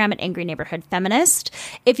Instagram at Angry Neighborhood Feminist.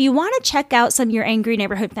 If you want to check out some of your Angry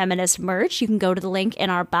Neighborhood Feminist merch, you can go to the link in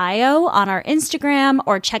our bio on our Instagram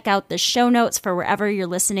or check out the show notes for wherever you're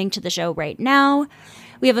listening to the show right now.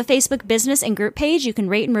 We have a Facebook business and group page. You can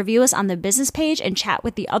rate and review us on the business page and chat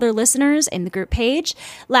with the other listeners in the group page.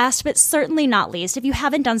 Last but certainly not least, if you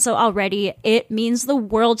haven't done so already, it means the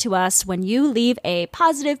world to us when you leave a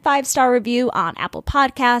positive 5-star review on Apple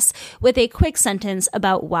Podcasts with a quick sentence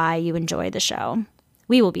about why you enjoy the show.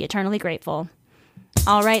 We will be eternally grateful.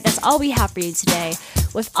 All right, that's all we have for you today.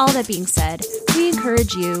 With all that being said, we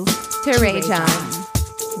encourage you to rage on.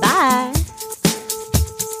 Bye.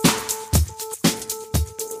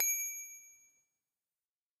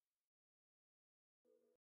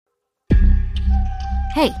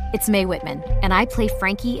 Hey, it's Mae Whitman, and I play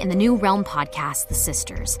Frankie in the new Realm podcast, The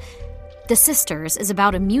Sisters. The Sisters is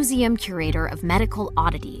about a museum curator of medical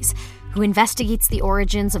oddities who investigates the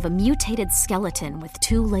origins of a mutated skeleton with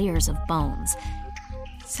 2 layers of bones.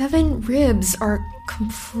 7 ribs are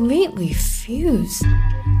completely fused.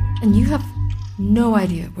 And you have no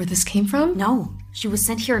idea where this came from? No, she was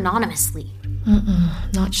sent here anonymously.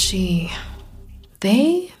 Not she.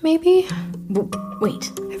 They, maybe?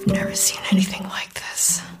 Wait. I've never seen anything like this.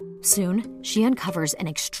 Soon, she uncovers an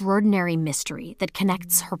extraordinary mystery that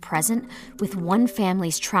connects her present with one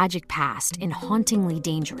family's tragic past in hauntingly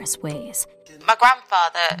dangerous ways. My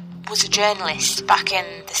grandfather was a journalist back in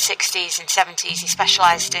the 60s and 70s. He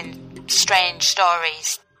specialised in strange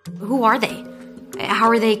stories. Who are they? How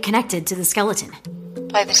are they connected to the skeleton?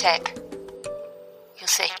 Play the tape. You'll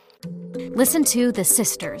see. Listen to The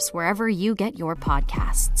Sisters wherever you get your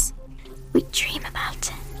podcasts. We dream about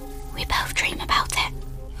it. We We both dream about it.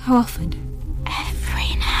 How often?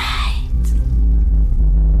 Every night.